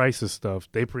did the crisis stuff,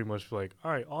 they pretty much were like,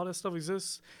 all right, all that stuff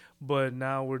exists, but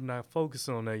now we're not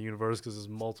focusing on that universe because there's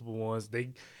multiple ones.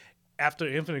 After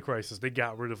Infinite Crisis, they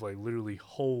got rid of like literally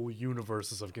whole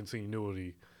universes of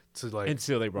continuity to like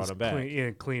until they brought him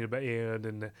back. clean it back,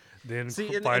 and then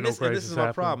See, and Final this Crisis is my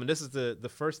happened. problem. And this is the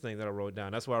first thing that I wrote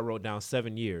down. That's why I wrote down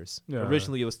 7 years. Yeah.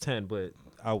 Originally it was 10, but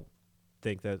I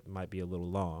think that might be a little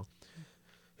long.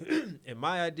 In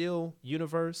my ideal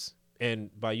universe,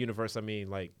 and by universe I mean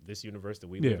like this universe that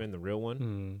we live Yeah. in, the real one.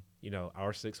 Mhm. You know,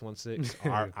 our 616,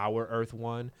 our Earth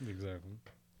one. Exactly.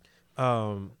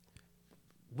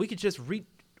 We could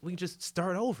just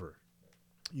start over.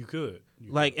 You could.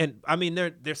 Like, and I mean,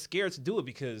 they're scared to do it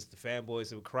because the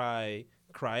fanboys would cry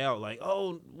out like,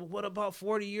 "Oh, what about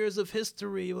 40 years of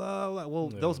history?" Blah, blah. Well,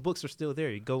 those books are still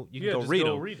there. You can Yeah, go just read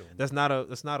go them. read 'em. That's not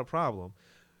a problem.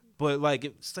 But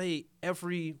like, say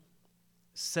every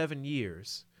 7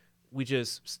 years, we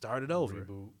just started over,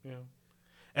 Reboot. Yeah.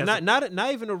 and As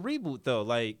not even a reboot though.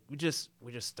 Like we just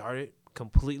started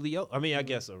completely. I mean, I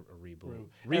guess a reboot.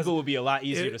 As- Reboot would be a lot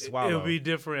easier to swallow. It would be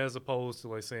different as opposed to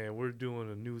like saying we're doing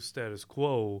a new status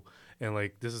quo and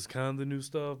like this is kind of the new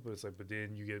stuff, but it's like but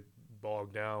then you get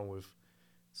bogged down with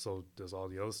so does all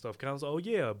the other stuff count? So, oh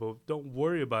yeah, but don't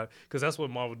worry about it because that's what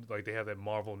Marvel like they have that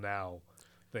Marvel Now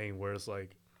thing where it's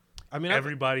like I mean,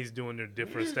 everybody's doing their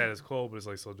different status quo, but it's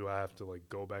like so do I have to like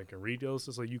go back and read those?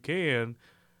 It's like you can,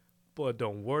 but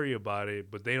don't worry about it.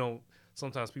 But they don't.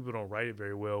 Sometimes people don't write it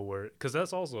very well, where because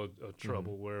that's also a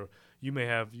trouble where you may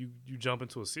have you jump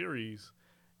into a series,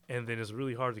 and then it's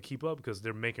really hard to keep up because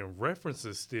they're making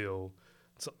references still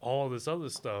to all this other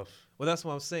stuff. Well, that's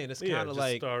what I'm saying. It's Yeah, kind of just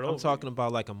like start I'm over. talking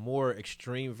about like a more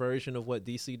extreme version of what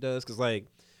DC does, because like,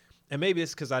 and maybe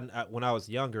it's because I when I was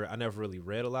younger, I never really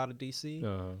read a lot of DC,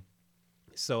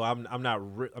 so I'm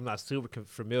not super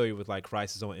familiar with like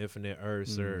Crisis on Infinite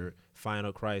Earths or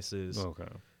Final Crisis. Okay.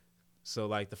 So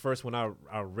like the first one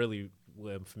I really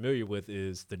am familiar with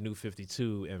is the New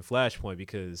 52 and Flashpoint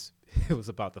because it was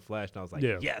about the Flash, and I was like,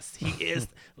 Yeah. yes, he is.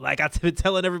 Like I've been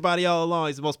telling everybody all along,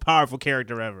 he's the most powerful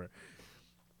character ever.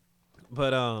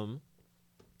 But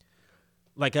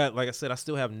like I said, I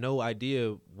still have no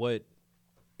idea what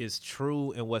is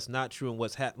true and what's not true and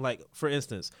what's happening. Like for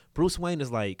instance, Bruce Wayne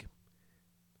is like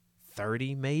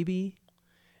 30 maybe.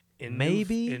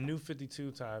 Maybe? In New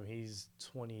 52 time, he's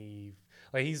 20.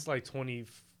 Like he's like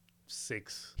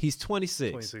 26. He's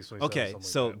 26. 26, 27, Okay, something like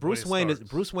so that, when Bruce it Wayne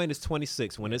starts. is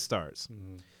 26 when it starts.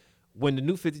 Mhm. When the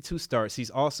New 52 starts, he's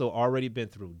also already been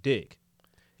through Dick,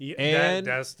 Yeah, And-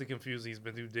 that's the confusing. He's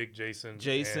been through Dick, Jason,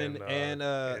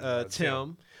 and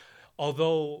Tim.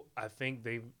 Although I think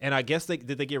they And I guess did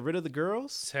they get rid of the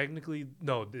girls? technically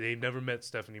no, they never met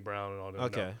Stephanie Brown and all that. no.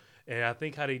 Okay. And I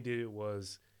think how they did it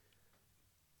was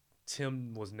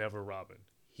Tim was never Robin.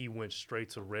 He went straight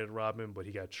to Red Robin, but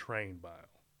he got trained by him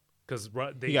because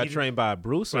He got trained by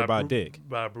Bruce or by Dick?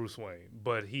 By Bruce Wayne,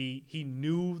 but he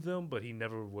knew them, but he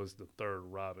never was the third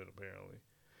Robin. Apparently,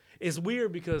 it's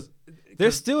weird because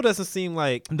There still doesn't seem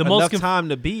like The enough most time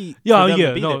to beat. Yeah, for them yeah,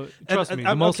 to beat no, it. trust me,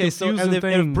 the most confusing if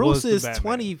thing Bruce was the is Batman.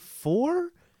 24,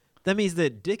 that means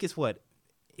that Dick is what?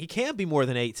 He can't be more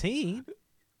than 18.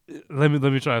 let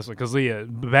me try this one because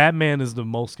Batman is the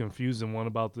most confusing one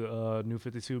about the New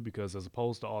 52 because as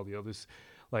opposed to all the others,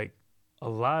 like a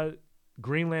lot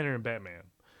Green Lantern and Batman,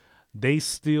 they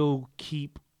still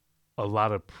keep a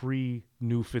lot of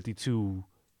pre-New 52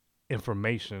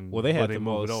 information. Well, they had the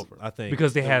move most, it over. I think,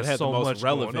 because they had the so most much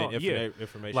relevant going on.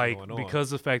 information like going on.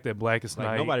 because of the fact that Blackest like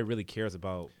Night, nobody really cares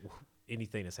about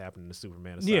anything that's happening to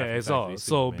Superman. Aside Yeah, from the it's fact that all. he's So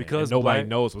Superman. because And nobody Black-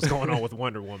 knows what's going on with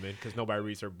Wonder Woman because nobody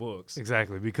reads her books.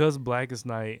 exactly because Blackest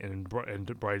Night and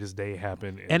Brightest Day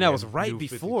happened, And that was in right New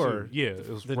before 52. Yeah, it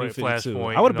was The right, New 52.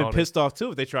 Flashpoint. I would and have all been pissed off too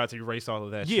if they tried to erase all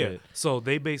of that that. shit. Yeah, so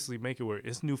they basically make it where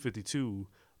it's New 52,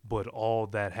 but all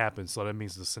that happened. So that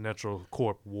means the Sinestro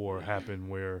Corp War happened,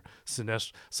 where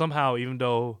Sinestro somehow, even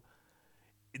though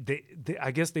they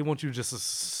I guess they want you to just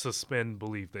suspend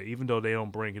belief that even though they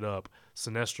don't bring it up,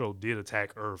 Sinestro did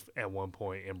attack Earth at one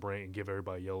point and give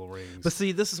everybody yellow rings. But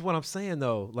see, this is what I'm saying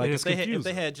though. Like And if it's they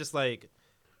confusing. had just like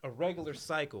a regular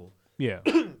cycle, yeah,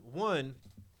 one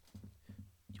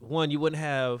you wouldn't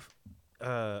have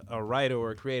a writer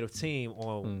or a creative team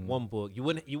on one book. You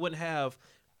wouldn't have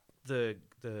the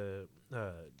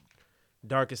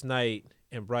Darkest Night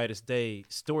and Brightest Day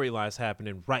storylines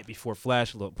happening right before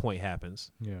Flashpoint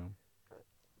happens, yeah.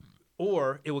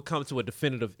 or it would come to a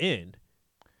definitive end.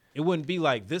 It wouldn't be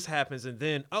like this happens and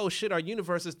then, oh shit, our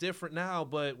universe is different now,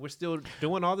 but we're still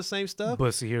doing all the same stuff.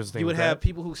 But see, here's the thing. You would with have that.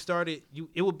 people who started. You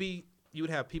would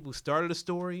have people who started a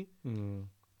story,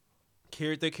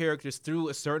 carried their characters through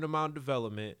a certain amount of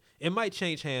development. It might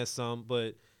change hands some,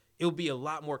 but it would be a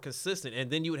lot more consistent.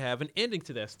 And then you would have an ending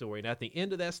to that story. And at the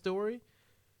end of that story,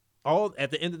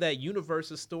 at the end of that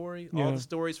universe's story, all Yeah. the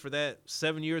stories for that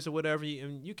 7 years or whatever,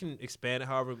 and you can expand it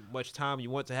however much time you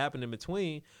want to happen in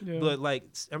between. Yeah. But like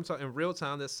I'm talking in real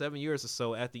time, that's 7 years or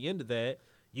so. At the end of that,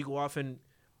 you go off and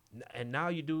now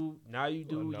you do your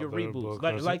Another reboots. book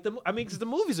Like because the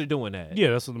movies are doing that.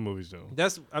 Yeah, that's what the movies do.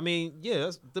 That's that's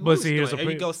the But movies see, are here's doing it. the And you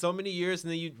pre- go so many years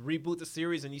and then you reboot the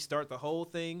series and you start the whole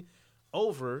thing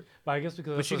over. But I guess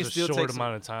because But it's you such can a still short take some-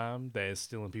 amount of time that it's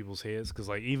still in people's heads. Because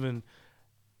like even,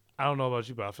 I don't know about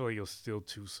you, but I feel like it was still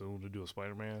too soon to do a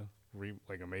Spider-Man,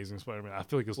 like Amazing Spider-Man. I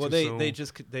feel like it was Well, too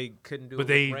soon. they couldn't do But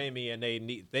it with Raimi, and they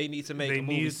need to make they a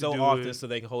movie needed to so do often it so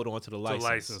they can hold on to the to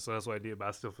license. so that's what I did. But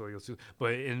I still feel like it was too.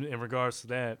 But in regards to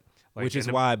that, like, Which is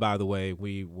in the- why, by the way,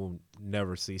 we will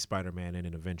never see Spider-Man in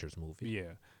an Avengers movie.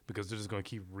 yeah, because they're just gonna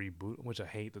keep rebooting, which I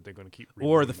hate that they're gonna keep rebooting.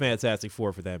 Or the Fantastic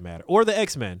Four, for that matter. Or the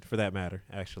X-Men, for that matter,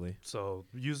 actually. So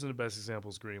using the best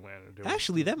example is Green Lantern. There was-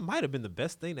 Actually, that might have been the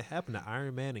best thing to happen to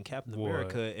Iron Man and Captain What?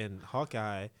 America and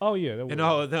Hawkeye oh yeah, that and was-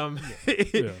 all of them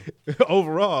Yeah.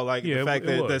 overall. Like Yeah, the fact it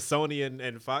that was. Sony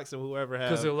and Fox and whoever have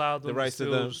because it allowed them the to rights to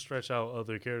still them. stretch out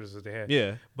other characters that they had.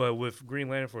 Yeah. But with Green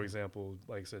Lantern, for example,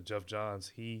 like I said, Jeff Johns,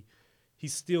 he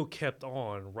still kept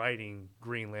on writing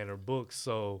Green Lantern books.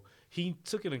 So he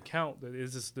took into account that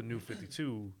is this the New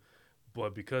 52,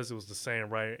 but because it was the same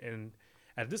writer, and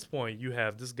at this point you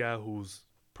have this guy who's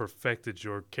perfected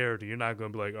your character. You're not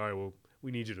going to be like, all right, well,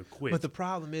 we need you to quit. But the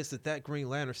problem is that Green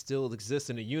Lantern still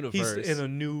exists in the universe. He's in a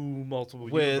new multiple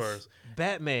with universe,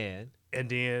 Batman and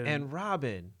then and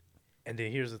Robin and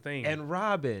then here's the thing, and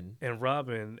Robin and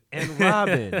Robin and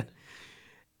Robin.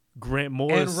 Grant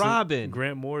Morrison Robin.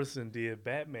 Grant Morrison did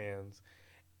Batman's,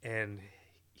 and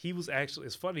he was actually.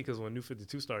 It's funny because when New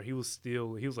 52 started, he was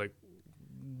like,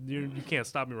 you can't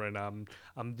stop me right now.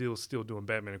 I'm still doing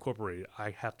Batman Incorporated.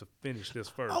 I have to finish this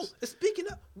first. Oh, speaking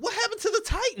of, what happened to the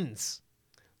Titans?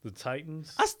 The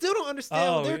Titans. I still don't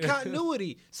understand their yeah.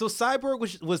 continuity. So Cyborg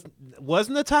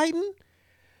wasn't a Titan?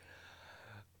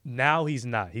 Now he's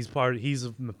not. He's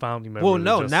a founding member. Well, of the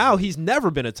no, Justice now League. he's never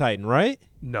been a Titan, right?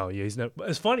 No, yeah, he's never.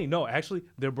 It's funny. No, actually,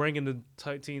 they're bringing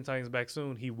the Teen Titans back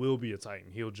soon. He will be a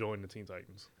Titan. He'll join the Teen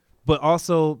Titans. But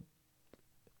also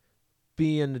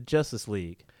be in the Justice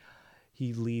League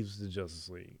He leaves the Justice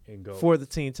League and goes for the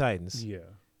Teen Titans. yeah.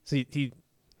 So he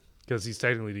Because he's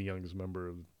technically the youngest member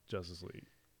of Justice League.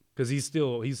 Because he's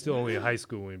still only in high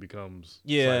school when he becomes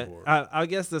yeah, Cyborg. I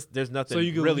guess there's nothing So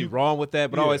you can- really you- wrong with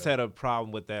that, but I Yeah. always had a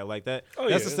problem with that. Like that. Oh,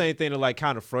 That's yeah. the same thing that like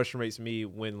kind of frustrates me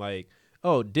when like,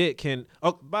 oh, Dick can.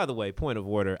 Oh, by the way, point of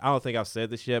order. I don't think I've said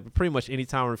this yet, but pretty much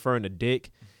anytime I'm referring to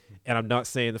Dick, and I'm not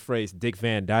saying the phrase Dick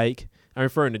Van Dyke, I'm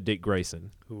referring to Dick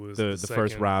Grayson Who was the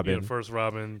first Robin. Yeah, the first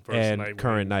Robin, first and Nightwing,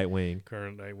 current Nightwing.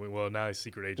 Current Nightwing. Well, now he's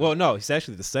Secret Agent. Well, no, he's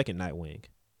actually the second Nightwing.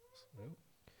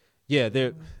 Yeah,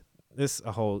 there. It's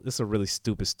a really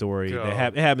stupid story. Go.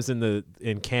 It happens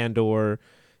in Candor.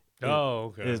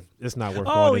 Oh, okay. It's not worth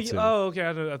Oh, going into. okay.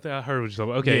 I think I heard what you're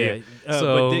talking about. Okay, yeah.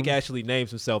 But Dick actually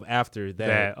names himself after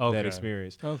that okay.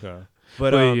 experience. Okay.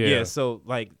 But yeah. yeah, so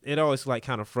like it always like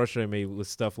kind of frustrated me with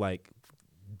stuff like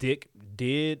Dick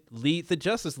did lead the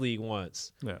Justice League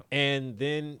once, Yeah. and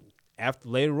then after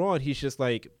later on he's just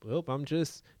like, well, I'm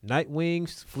just Nightwing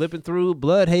flipping through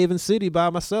Bloodhaven City by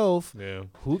myself. Yeah.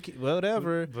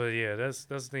 Whatever. But yeah, that's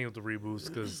the thing with the reboots,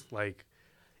 because like,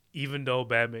 even though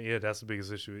Batman, that's the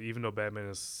biggest issue. Even though Batman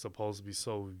is supposed to be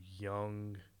so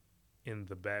young in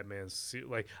the Batman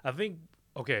like, I think,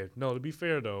 okay, no, to be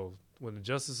fair though, when the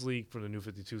Justice League for the New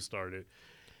 52 started,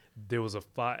 there was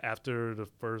after the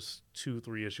first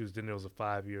 2-3 issues, then there was a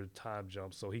 5-year time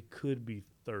jump, so he could be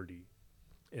 30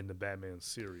 in the Batman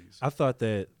series. I thought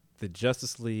that the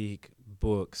Justice League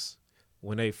books,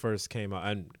 when they first came out,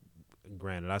 and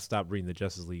granted, I stopped reading the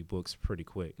Justice League books pretty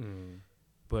quick.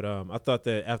 But I thought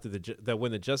that after that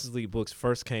when the Justice League books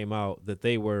first came out, that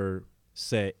they were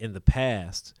set in the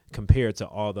past compared to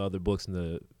all the other books in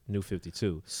the New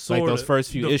 52. Like those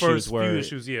first few issues where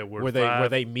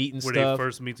they meet and where stuff, they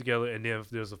first meet together, and then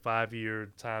there's a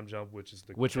 5-year time jump, which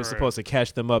was supposed to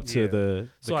catch them up to the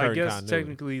so current I guess continuity.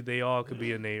 technically they all could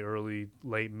be in their late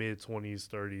mid 20s,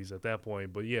 30s at that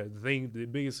point. But yeah, the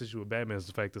biggest issue with Batman is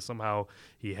the fact that somehow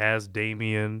he has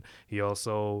Damian.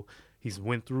 He's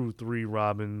went through 3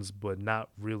 Robins, but not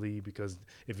really, because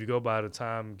if you go by the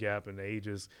time gap and the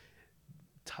ages,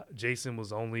 Jason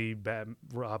was only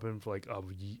Robin for like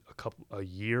a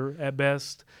year at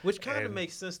best, which kind of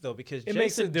makes sense though, because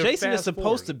Jason is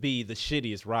supposed to be the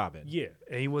shittiest Robin. Yeah,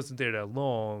 and he wasn't there that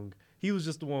long. He was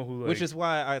just the one who, which is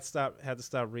why I had to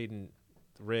stop reading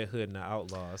Red Hood and the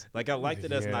Outlaws. Like, I liked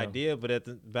it as an idea, but at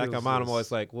the back of my mind, I'm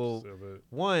always like, well,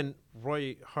 one,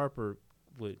 Roy Harper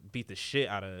would beat the shit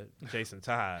out of Jason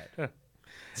Todd.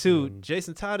 2,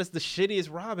 Jason Todd is the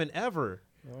shittiest Robin ever.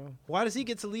 Why does he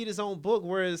get to lead his own book,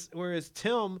 whereas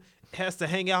Tim has to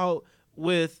hang out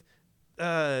with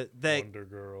that Wonder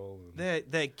Girl,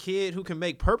 that kid who can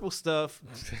make purple stuff,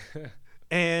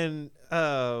 and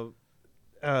a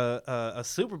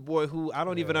Superboy who I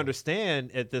don't even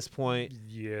understand at this point.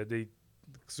 Yeah,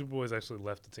 Superboy's actually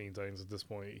left the Teen Titans at this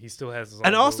point. He still has his own.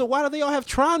 And also, why do they all have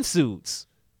Tron suits?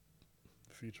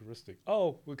 Futuristic.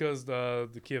 Oh, because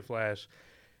the Kid Flash,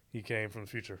 he came from the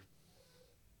future.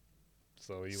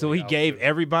 So he gave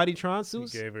everybody Tron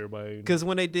suits? He gave everybody. Because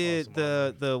when they did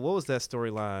the what was that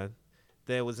storyline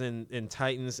that was in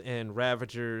Titans and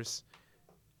Ravagers,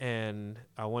 and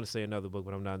I want to say another book,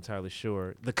 but I'm not entirely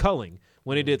sure. The Culling.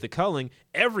 When they did the Culling,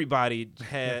 everybody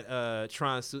had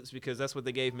Tron suits because that's what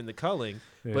they gave him in the Culling.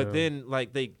 Yeah. But then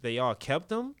like they all kept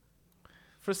them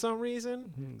for some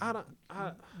reason.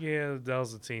 Yeah, that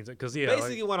was the teens. Because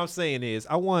basically what I'm saying is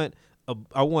I want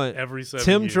every 7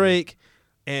 Tim years. Drake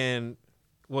and.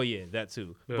 Well, yeah, that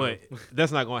too. But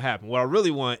that's not going to happen. What I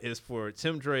really want is for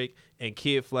Tim Drake and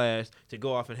Kid Flash to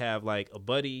go off and have like a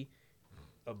buddy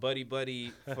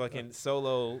fucking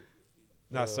solo,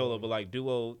 not solo, but like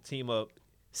duo team up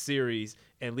series,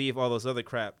 and leave all those other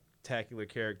craptacular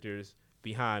characters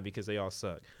behind because they all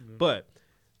suck. Mm-hmm. But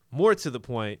more to the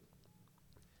point,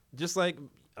 just like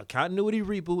a continuity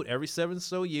reboot every 7 or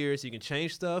so years, you can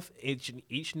change stuff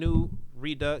each new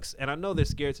Redux, and I know they're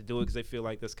scared to do it because they feel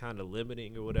like that's kind of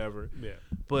limiting or whatever. Yeah.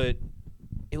 But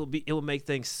it will make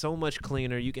things so much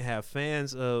cleaner. You can have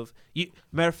fans of you.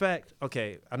 Matter of fact,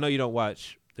 okay, I know you don't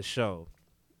watch the show,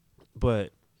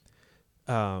 but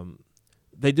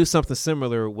they do something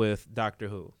similar with Doctor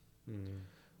Who. Mm.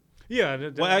 Yeah.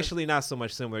 Well, actually, not so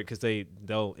much similar because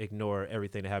they'll ignore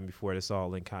everything that happened before. It's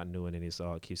all in continuity and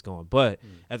it keeps going. But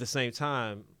at the same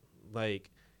time,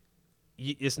 like,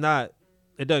 it's not.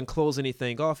 It doesn't close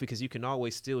anything off because you can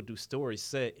always still do stories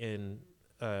set in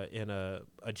a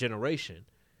generation.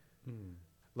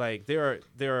 Like they're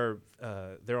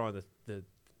on the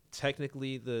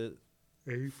technically the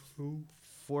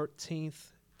 14th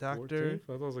Doctor. 14th? I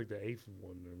thought it was like the 8th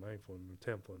one, or 9th one, or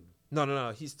 10th one.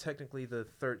 No. He's technically the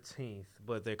 13th,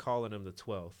 but they're calling him the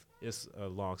 12th. It's a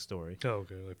long story. Oh,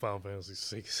 okay. Like Final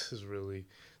Fantasy VI is really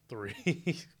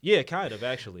 3. Yeah, kind of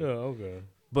actually. Oh, okay.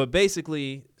 But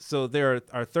basically, so there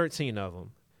are 13 of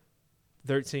them.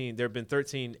 There have been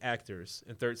 13 actors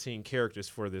and 13 characters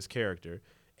for this character,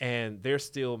 and they're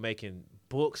still making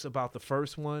books about the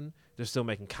first one. They're still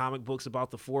making comic books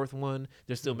about the 4th one.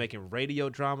 They're still making radio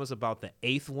dramas about the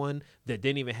 8th one that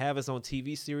didn't even have his own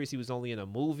TV series. He was only in a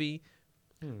movie.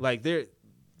 Like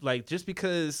just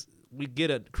because we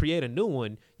create a new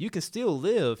one, you can still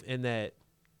live in that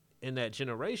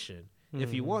generation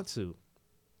if you want to.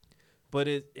 but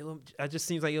it just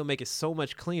seems like it'll make it so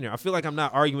much cleaner. I feel like I'm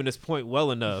not arguing this point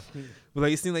well enough, but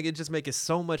like it seems like it just make it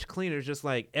so much cleaner. Just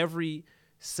like every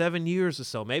 7 years or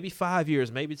so, maybe 5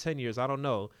 years, maybe 10 years, I don't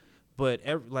know, but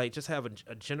like just have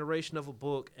a generation of a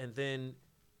book, and then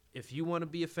if you want to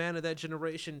be a fan of that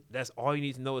generation, that's all you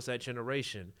need to know is that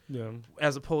generation. Yeah.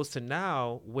 As opposed to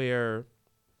now where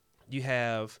you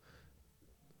have,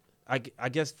 I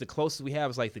guess the closest we have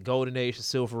is like the Golden Age, the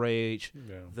Silver Age,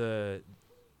 the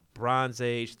Bronze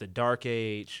Age, the Dark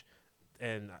Age,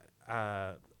 and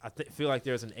I feel like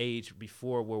there's an age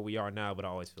before where we are now, but I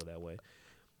always feel that way.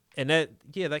 And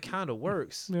that kind of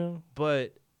works. Yeah.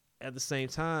 But at the same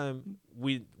time,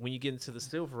 when you get into the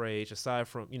Silver Age, aside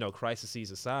from,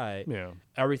 crises aside,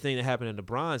 everything that happened in the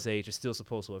Bronze Age is still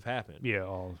supposed to have happened. Yeah,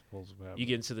 all supposed to happen. You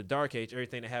get into the Dark Age,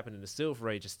 everything that happened in the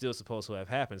Silver Age is still supposed to have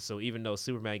happened. So even though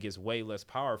Superman gets way less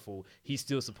powerful, he's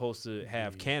still supposed to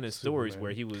have canon stories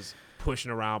where he was pushing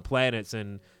around planets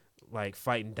and like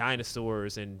fighting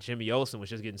dinosaurs, and Jimmy Olsen was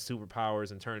just getting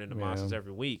superpowers and turning into monsters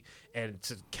every week. And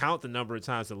to count the number of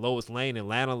times that Lois Lane and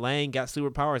Lana Lang got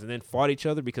superpowers and then fought each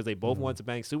other because they both wanted to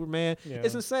bang Superman,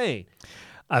 it's insane.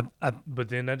 But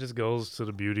then that just goes to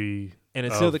the beauty. And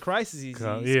until the crises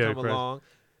come along,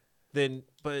 then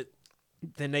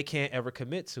they can't ever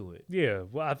commit to it. Yeah,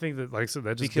 well, I think that, like I said,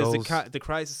 that just because goes... the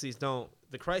crises don't.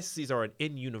 The crises are an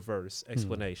in-universe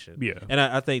explanation. Yeah, and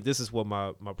I think this is what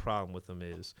my problem with them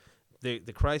is.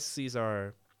 The crises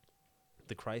are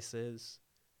the crisis.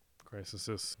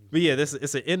 But yeah,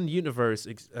 it's an in-universe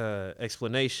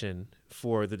explanation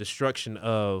for the destruction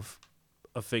of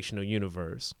a fictional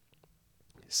universe.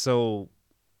 So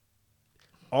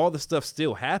all the stuff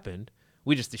still happened.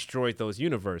 We just destroyed those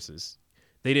universes.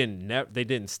 They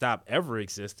didn't stop ever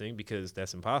existing because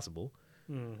that's impossible.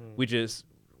 We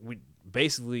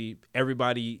basically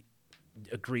everybody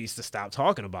agrees to stop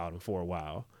talking about them for a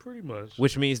while. Pretty much.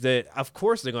 Which means that of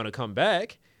course they're going to come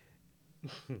back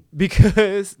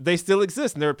because they still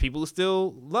exist and there are people who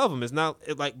still love them. It's not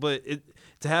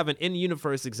to have an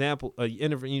in-universe example, a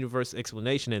in-universe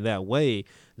explanation in that way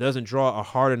doesn't draw a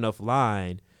hard enough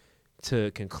line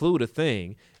to conclude a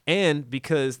thing. And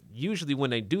because usually when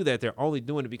they do that, they're only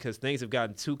doing it because things have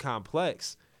gotten too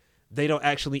complex. They don't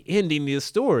actually end in these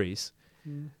stories.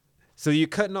 So you're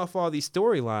cutting off all these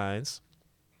storylines,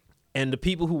 and the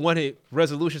people who wanted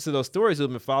resolutions to those stories, who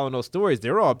have been following those stories,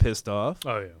 they're all pissed off.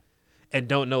 Oh, yeah. And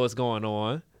don't know what's going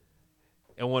on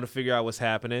and want to figure out what's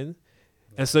happening.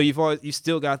 And so you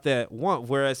still got that want.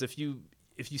 Whereas if you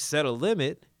set a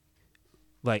limit,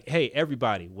 like, hey,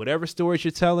 everybody, whatever stories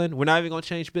you're telling, we're not even going to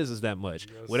change business that much.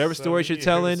 Whatever stories you're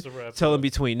telling, tell them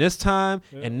between this time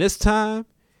and this time.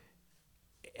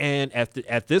 And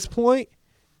at this point,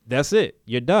 that's it.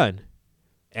 You're done.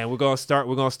 And we're gonna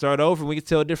start over, and we can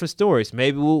tell different stories.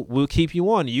 Maybe we'll keep you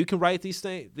on. You can write the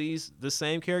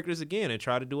same characters again and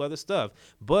try to do other stuff.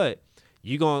 But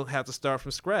you're gonna have to start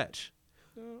from scratch.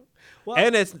 Well,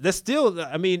 and that's still,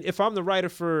 I mean, if I'm the writer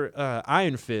for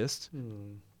Iron Fist,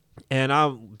 and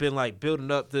I've been like building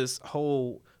up this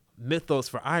whole mythos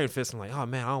for Iron Fist, I'm like, oh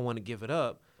man, I don't want to give it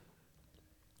up.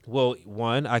 Well,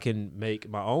 one, I can make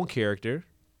my own character.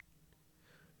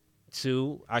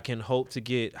 Two, I can hope to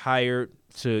get hired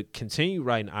to continue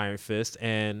writing Iron Fist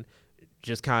and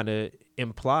just kind of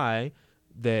imply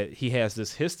that he has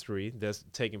this history that's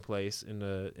taking place in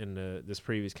this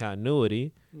previous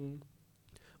continuity.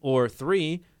 Or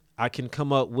three, I can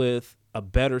come up with a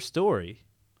better story.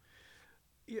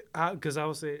 Yeah, because I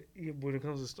would say when it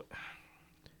comes to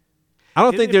I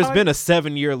don't think there's been a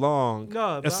 7-year long,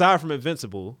 aside from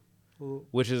Invincible,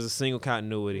 which is a single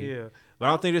continuity. Yeah. But I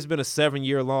don't think there's been a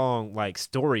 7-year long like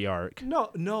story arc.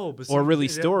 No, but or really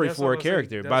story for a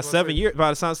character. By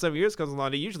the time 7 years comes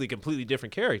along, they're usually a completely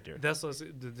different character. That's what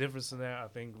the difference in that. I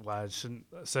think why it shouldn't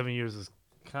 7 years is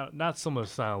kind of not so much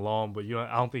sound long, but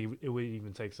I don't think it would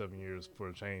even take 7 years for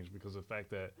a change because of the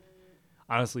fact that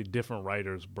honestly different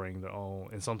writers bring their own,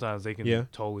 and sometimes they can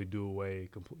totally do away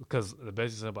because the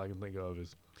best example I can think of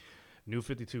is New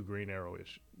 52 Green Arrow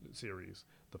series.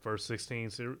 The first 16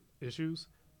 issues.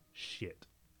 Shit.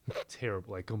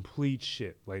 Terrible. Like complete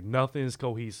shit. Like nothing's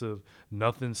cohesive.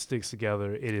 Nothing sticks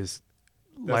together. It is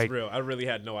That's real. I really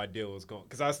had no idea what was going,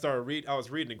 because I was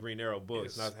reading the Green Arrow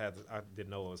books and I didn't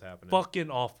know what was happening. Fucking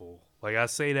awful. Like I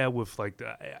say that with like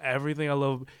everything I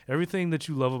love, everything that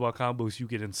you love about comic books, you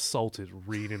get insulted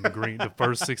reading the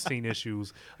first 16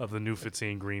 issues of the New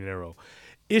 15 Green Arrow.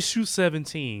 Issue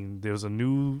 17, there's a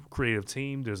new creative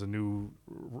team. There's a new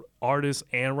artist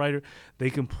and writer. They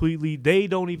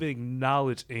don't even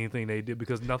acknowledge anything they did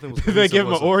because nothing was. They give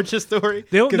them an origin story?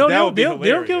 They don't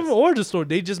give them an origin story.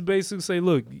 They just basically say,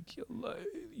 look,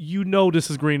 you know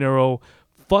this is Green Arrow.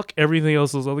 Fuck everything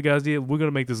else those other guys did. We're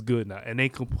gonna make this good now, and they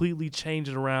completely change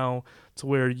it around to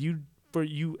where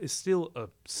it's still a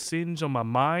singe on my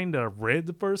mind that I read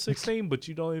the first 16, but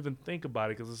you don't even think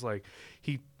about it because it's like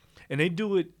and they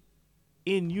do it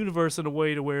in universe in a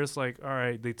way to where it's like, all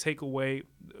right, they take away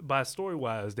by story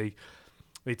wise, they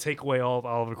take away all of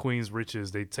Oliver Queen's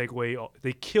riches. They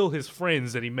kill his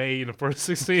friends that he made in the first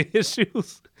 16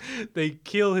 issues. They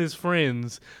kill his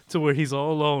friends to where he's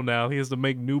all alone now. He has to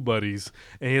make new buddies,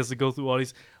 and he has to go through all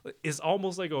these. It's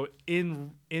almost like a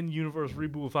in-universe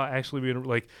reboot without actually being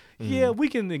like, yeah, we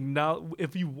can acknowledge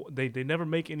they never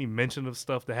make any mention of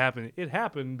stuff that happened. It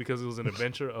happened because it was an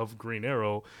adventure of Green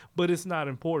Arrow, but it's not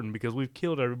important because we've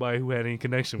killed everybody who had any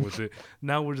connection with it.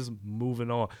 Now we're just moving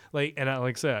on. Like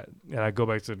I said, and I go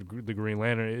back to the Green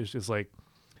Lantern. It's just like,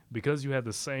 because you had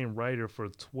the same writer for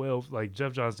 12, like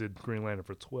Jeff Johns did Green Lantern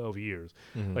for 12 years,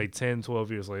 like 10, 12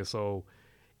 years later. So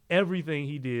everything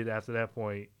he did after that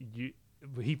point,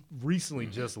 he recently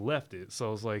just left it.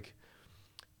 So it's like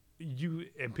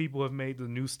people have made the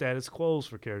new status quos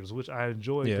for characters, which I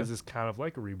enjoy because it's kind of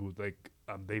like a reboot. Like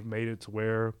they've made it to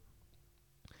where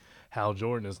Hal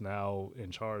Jordan is now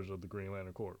in charge of the Green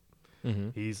Lantern Corps.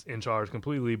 He's in charge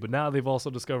completely, but now they've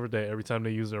also discovered that every time they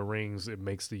use their rings, it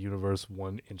makes the universe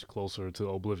 1 inch closer to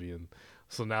oblivion.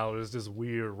 So now there's this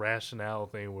weird rationale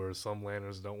thing where some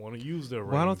lanterns don't want to use their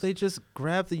rings. Why don't they just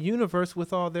grab the universe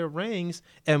with all their rings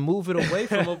and move it away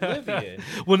from oblivion?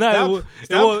 Well, now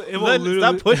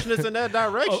stop pushing us in that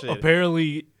direction.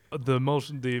 Apparently,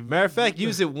 matter of fact,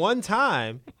 use it one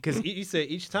time because you said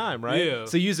each time, right? Yeah.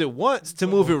 So use it once to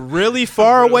move it really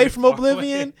far away from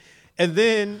oblivion, and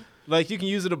then. Like, you can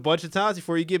use it a bunch of times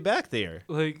before you get back there.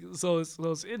 Like, so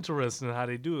it's interesting how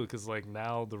they do it because, like,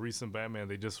 now the recent Batman,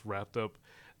 they just wrapped up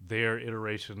their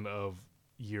iteration of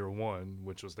year 1,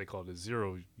 which they called it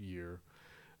 0 year,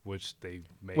 which they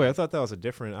made. Wait, I thought that was a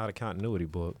different out of continuity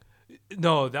book.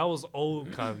 No, that was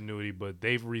old continuity, but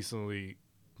they've recently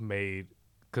made,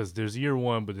 because there's year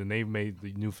 1, but then they've made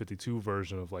the New 52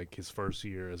 version of, like, his first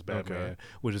year as Batman,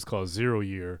 which is called 0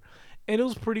 year. And it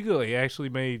was pretty good. He actually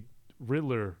made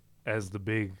Riddler as the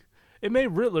big. It made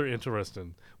Riddler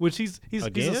interesting, which he's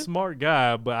a smart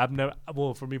guy, but I've never.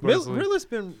 Well, for me personally, Riddler's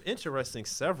been interesting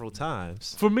several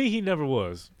times. For me, he never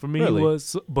was. For me, really? He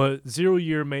was. But 0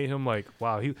 year made him like,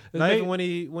 wow. Even when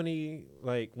he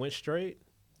like went straight.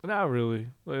 Not really.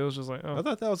 Like, it was just like, oh. I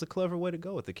thought that was a clever way to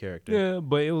go with the character. Yeah,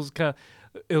 but it was kind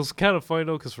of funny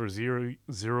though, because for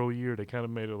 0 year, they kind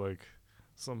of made it like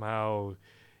somehow.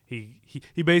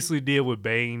 He basically did what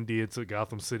Bane did to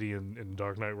Gotham City in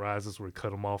Dark Knight Rises, where he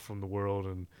cut him off from the world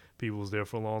and people was there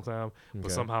for a long time.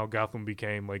 But somehow Gotham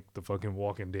became like the fucking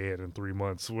Walking Dead in 3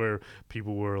 months, where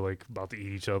people were like about to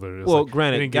eat each other. Well, like,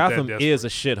 granted, Gotham is a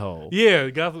shithole. Yeah,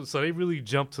 Gotham. So they really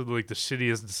jumped to like the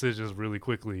shittiest decisions really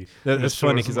quickly. That's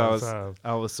funny because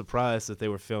I was surprised that they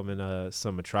were filming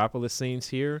some Metropolis scenes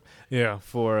here. Yeah,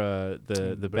 for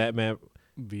the Batman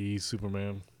v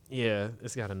Superman. Yeah,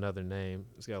 it's got another name.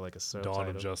 It's got like a subtitle. Dawn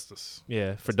of Justice.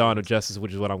 Yeah, for Dawn of Justice,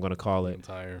 which is what I'm going to call it.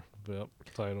 Entire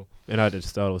title. And I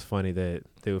just thought it was funny that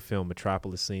they would film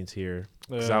Metropolis scenes here.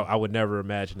 Because I would never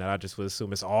imagine that. I just would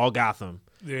assume it's all Gotham.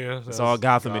 Yeah. It's all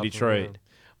Gotham in Detroit. Yeah.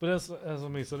 But that's what I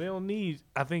mean. So they don't need,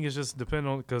 I think it's just depending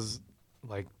on, because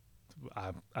like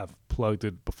I've plugged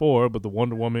it before, but the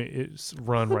Wonder Woman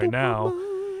run right now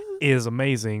is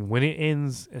amazing. When it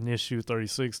ends in issue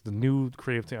 36, the new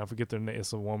creative team, I forget their name,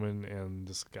 it's a woman and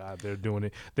this guy, they're doing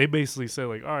it. They basically say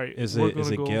like, all right, is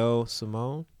it Gail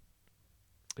Simone?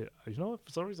 Yeah, you know what?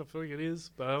 For some reason, I feel like it is.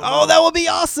 But I don't know. That would be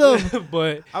awesome.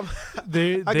 But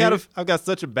I've got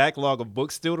such a backlog of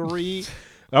books still to read.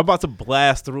 I'm about to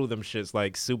blast through them shits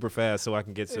like super fast so I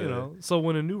can get to. So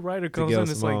when a new writer comes in,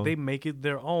 it's like they make it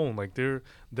their own. Like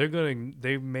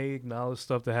they may acknowledge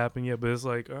stuff that happened yet, but it's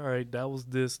like, all right, that was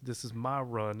this. This is my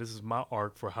run. This is my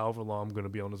arc for however long I'm going to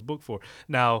be on this book for.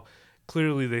 Now,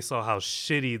 clearly they saw how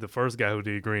shitty the first guy who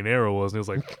did Green Arrow was, and it was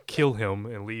like kill him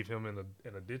and leave him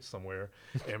in a ditch somewhere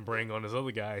and bring on this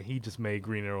other guy. And he just made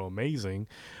Green Arrow amazing,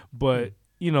 but.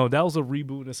 You know, that was a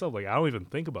reboot in itself. Like, I don't even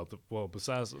think about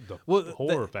besides the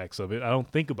horror facts of it, I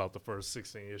don't think about the first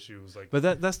 16 issues. Like,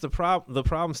 but that's the problem. The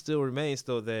problem still remains,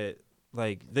 though, that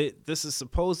like this is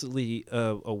supposedly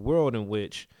a world in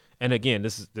which, and again,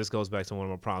 this goes back to one of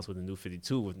my problems with the New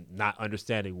 52, with not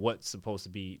understanding what's supposed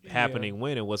to be happening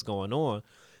when and what's going on.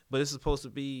 But it's supposed to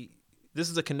be,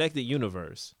 this is a connected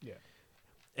universe. Yeah,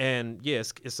 and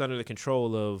yes, it's under the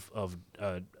control of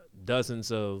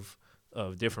dozens of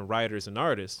different writers and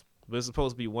artists, but it's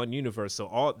supposed to be one universe. So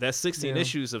all that 16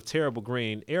 issues of terrible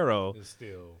Green Arrow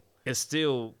is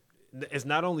still is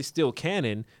not only still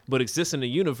canon, but exists in the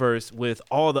universe with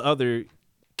all the other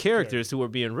characters who are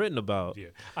being written about. Yeah.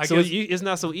 It's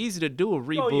not so easy to do a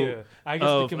reboot I guess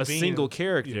of the a single convenience-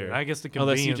 character. Yeah, I guess the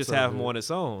unless you convenience just of have them it. on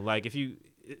its own. Like if you,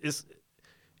 it's.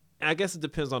 I guess it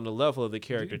depends on the level of the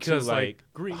character too. Because Like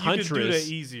Green, you Huntress, could do that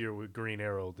easier with Green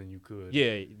Arrow than you could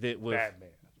yeah, that with Batman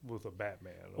with a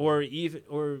Batman or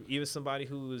even somebody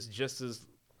who is just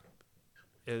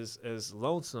as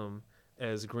lonesome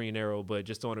as Green Arrow, but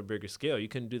just on a bigger scale. You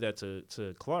couldn't do that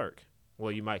to Clark.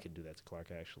 Well, you might could do that to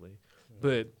Clark actually,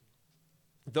 but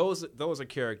those are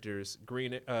characters.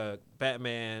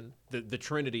 Batman, the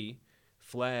Trinity,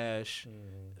 Flash,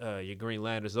 your Green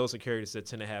Lanterns. Those are characters that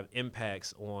tend to have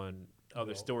impacts on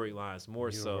other storylines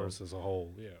more so universe as a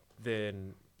whole. Yeah,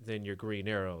 than your Green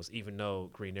Arrows. Even though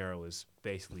Green Arrow is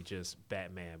basically just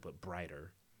Batman but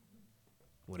brighter.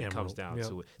 When it comes down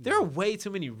to it, there are way too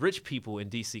many rich people in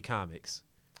DC Comics.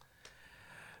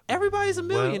 Everybody's a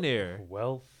millionaire.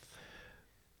 Wealth.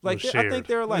 Like I think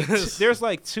there are like there's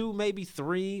like 2, maybe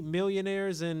 3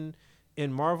 millionaires in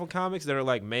Marvel Comics that are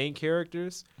like main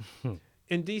characters.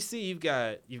 In DC,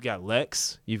 you've got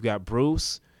Lex, you've got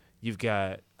Bruce, you've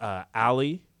got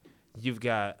Allie, you've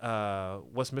got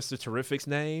what's Mr. Terrific's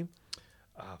name?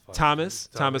 Thomas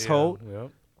Holt.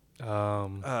 Yep.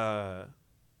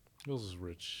 This is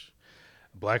rich.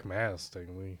 Black Mask,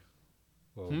 technically.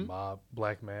 Well, Mob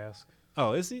Black Mask.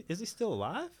 Oh, is he still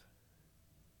alive?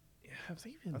 Yeah, have they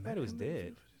even I thought he was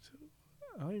dead.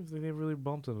 I don't even think they really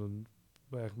bumped into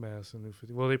Black Mask in New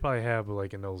 50. Well, they probably have, but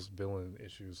like in those villain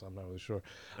issues, I'm not really sure.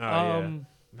 Oh, yeah.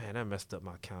 Man, that messed up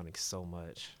my counting so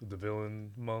much. The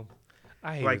villain month.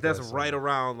 I hate Like that's right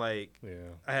around like yeah.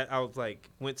 I was like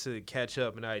went to catch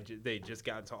up and they just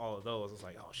got into all of those. I was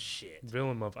like, oh shit.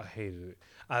 Villain month, I hated it.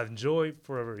 I enjoyed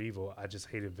Forever Evil. I just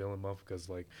hated Villain month because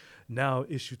like now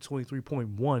issue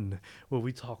 23.1 where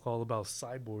we talk all about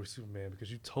Cyborg Superman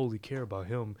because you totally care about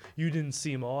him. You didn't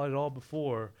see him at all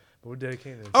before, but we're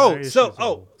dedicating.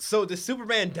 So did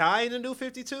Superman die in the New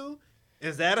 52?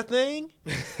 Is that a thing?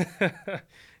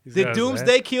 Did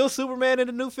Doomsday kill Superman in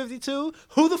the New 52?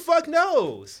 Who the fuck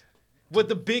knows what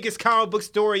the biggest comic book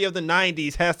story of the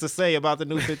 90s has to say about the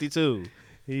New 52?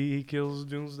 He kills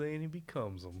Doomsday and he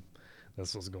becomes him.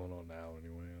 That's what's going on now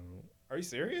anyway. Are you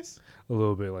serious? A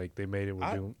little bit like they made it with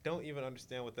I Doom. don't even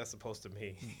understand what that's supposed to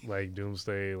mean. Like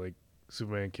Doomsday, like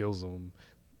Superman kills him.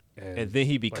 And then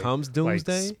he becomes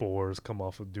Doomsday? Like spores come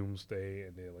off of Doomsday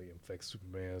and they like infect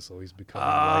Superman, so he's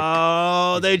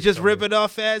becoming they just ripping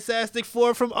off Fantastic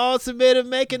Four from Ultimate and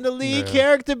making the lead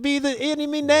character be the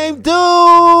enemy named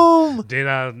Doom. Then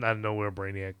I know where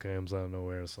Brainiac comes out of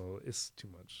nowhere, so it's too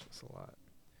much. It's a lot.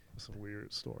 It's a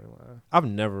weird storyline. I've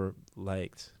never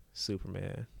liked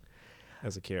Superman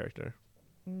as a character.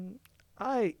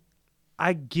 I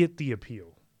get the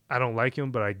appeal. I don't like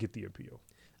him, but I get the appeal.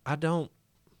 I don't.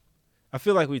 I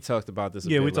feel like we talked about this.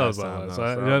 We talked about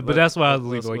it. But that's why I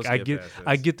was like, I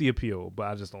get the appeal, but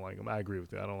I just don't like him. I agree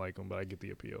with you. I don't like him, but I get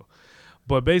the appeal.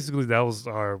 But basically,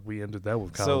 we ended that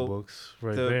with comic books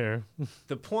there.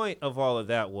 The point of all of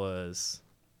that was,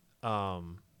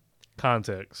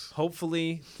 context.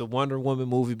 Hopefully, the Wonder Woman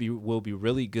movie will be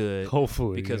really good.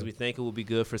 Hopefully, because we think it will be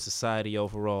good for society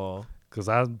overall. Because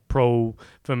I'm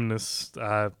pro-feminist.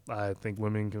 I think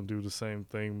women can do the same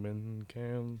thing men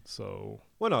can. So.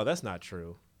 Well, no, that's not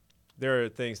true. There are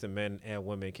things that men and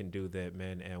women can do that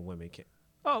men and women can't.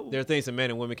 Oh. There are things that men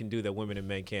and women can do that women and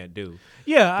men can't do.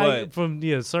 Yeah, certain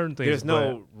things. There's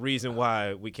no reason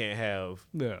why we can't have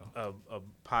a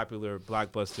popular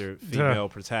blockbuster female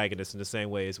protagonist in the same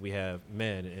way as we have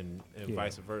men and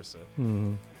vice versa.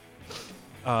 Mm-hmm.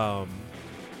 I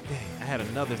had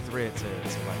another thread to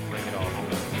like bring it all home.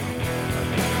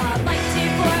 I'd like to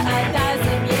for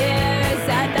 1,000 years,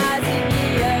 1,000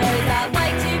 years. I'd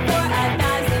like to for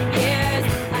 1,000 years,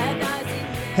 1,000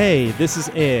 years. Hey, this is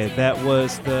Ed. That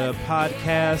was the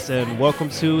podcast, and welcome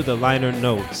to the Liner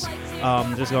Notes.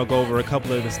 Just gonna go over a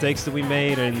couple of mistakes that we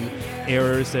made and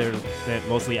errors that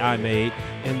mostly I made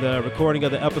in the recording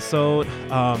of the episode.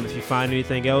 If you find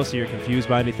anything else, or you're confused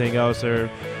by anything else, or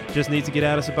just need to get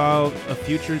at us about a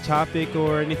future topic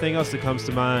or anything else that comes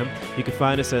to mind, you can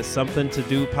find us at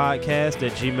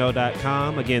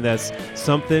somethingtodopodcast@gmail.com. Again, that's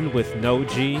something with no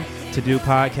G to do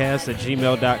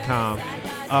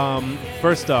podcast@gmail.com.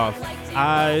 First off,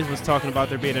 I was talking about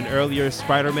there being an earlier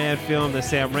Spider-Man film than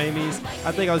Sam Raimi's.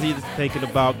 I think I was either thinking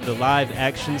about the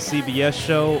live-action CBS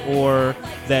show or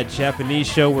that Japanese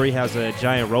show where he has a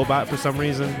giant robot for some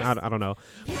reason. I don't know.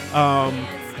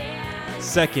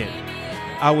 Second,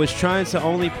 I was trying to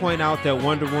only point out that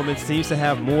Wonder Woman seems to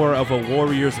have more of a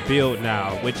warrior's build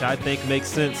now, which I think makes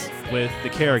sense with the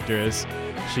characters.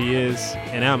 She is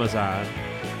an Amazon.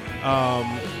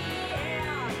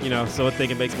 So I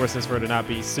think it makes more sense for her to not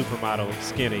be supermodel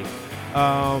skinny.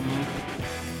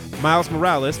 Miles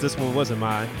Morales, this one wasn't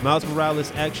mine. Miles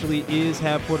Morales actually is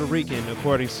half Puerto Rican,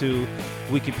 according to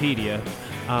Wikipedia,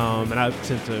 and I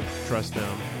tend to trust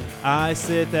them. I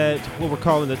said that what we're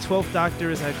calling the 12th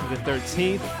Doctor is actually the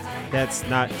 13th. That's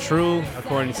not true.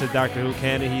 According to Doctor Who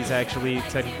canon, he's actually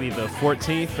technically the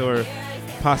 14th or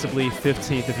possibly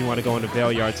 15th if you want to go into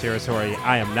Valeyard territory.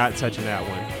 I am not touching that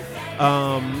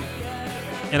one.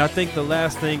 And I think the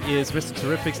last thing is Mr.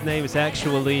 Terrific's name is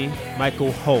actually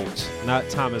Michael Holt, not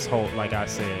Thomas Holt, like I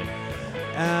said.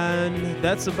 And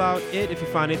that's about it. If you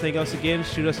find anything else, again,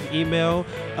 shoot us an email.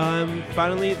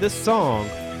 Finally, this song.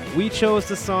 We chose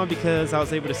this song because I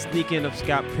was able to sneak in a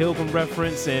Scott Pilgrim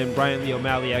reference, and Brian Lee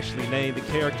O'Malley actually named the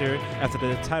character after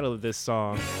the title of this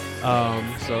song.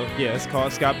 It's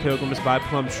called Scott Pilgrim. It's by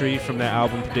Plumtree from their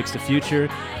album Predicts the Future.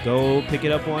 Go pick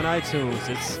it up on iTunes.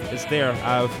 It's there.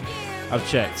 I've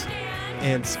checked.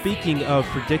 And speaking of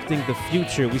predicting the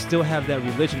future, we still have that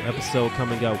religion episode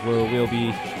coming up where we'll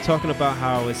be talking about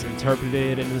how it's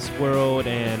interpreted in this world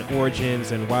and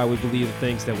origins and why we believe the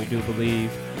things that we do believe.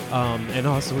 And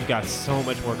also, we've got so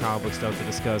much more comic book stuff to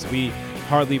discuss. We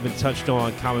hardly even touched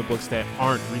on comic books that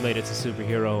aren't related to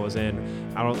superheroes, and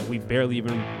we barely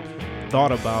even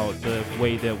thought about the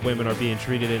way that women are being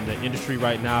treated in the industry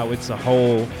right now. It's a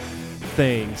whole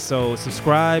thing. So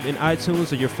subscribe in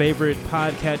iTunes or your favorite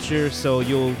podcatcher so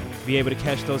you'll be able to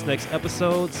catch those next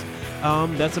episodes.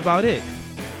 That's about it.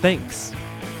 Thanks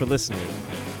for listening.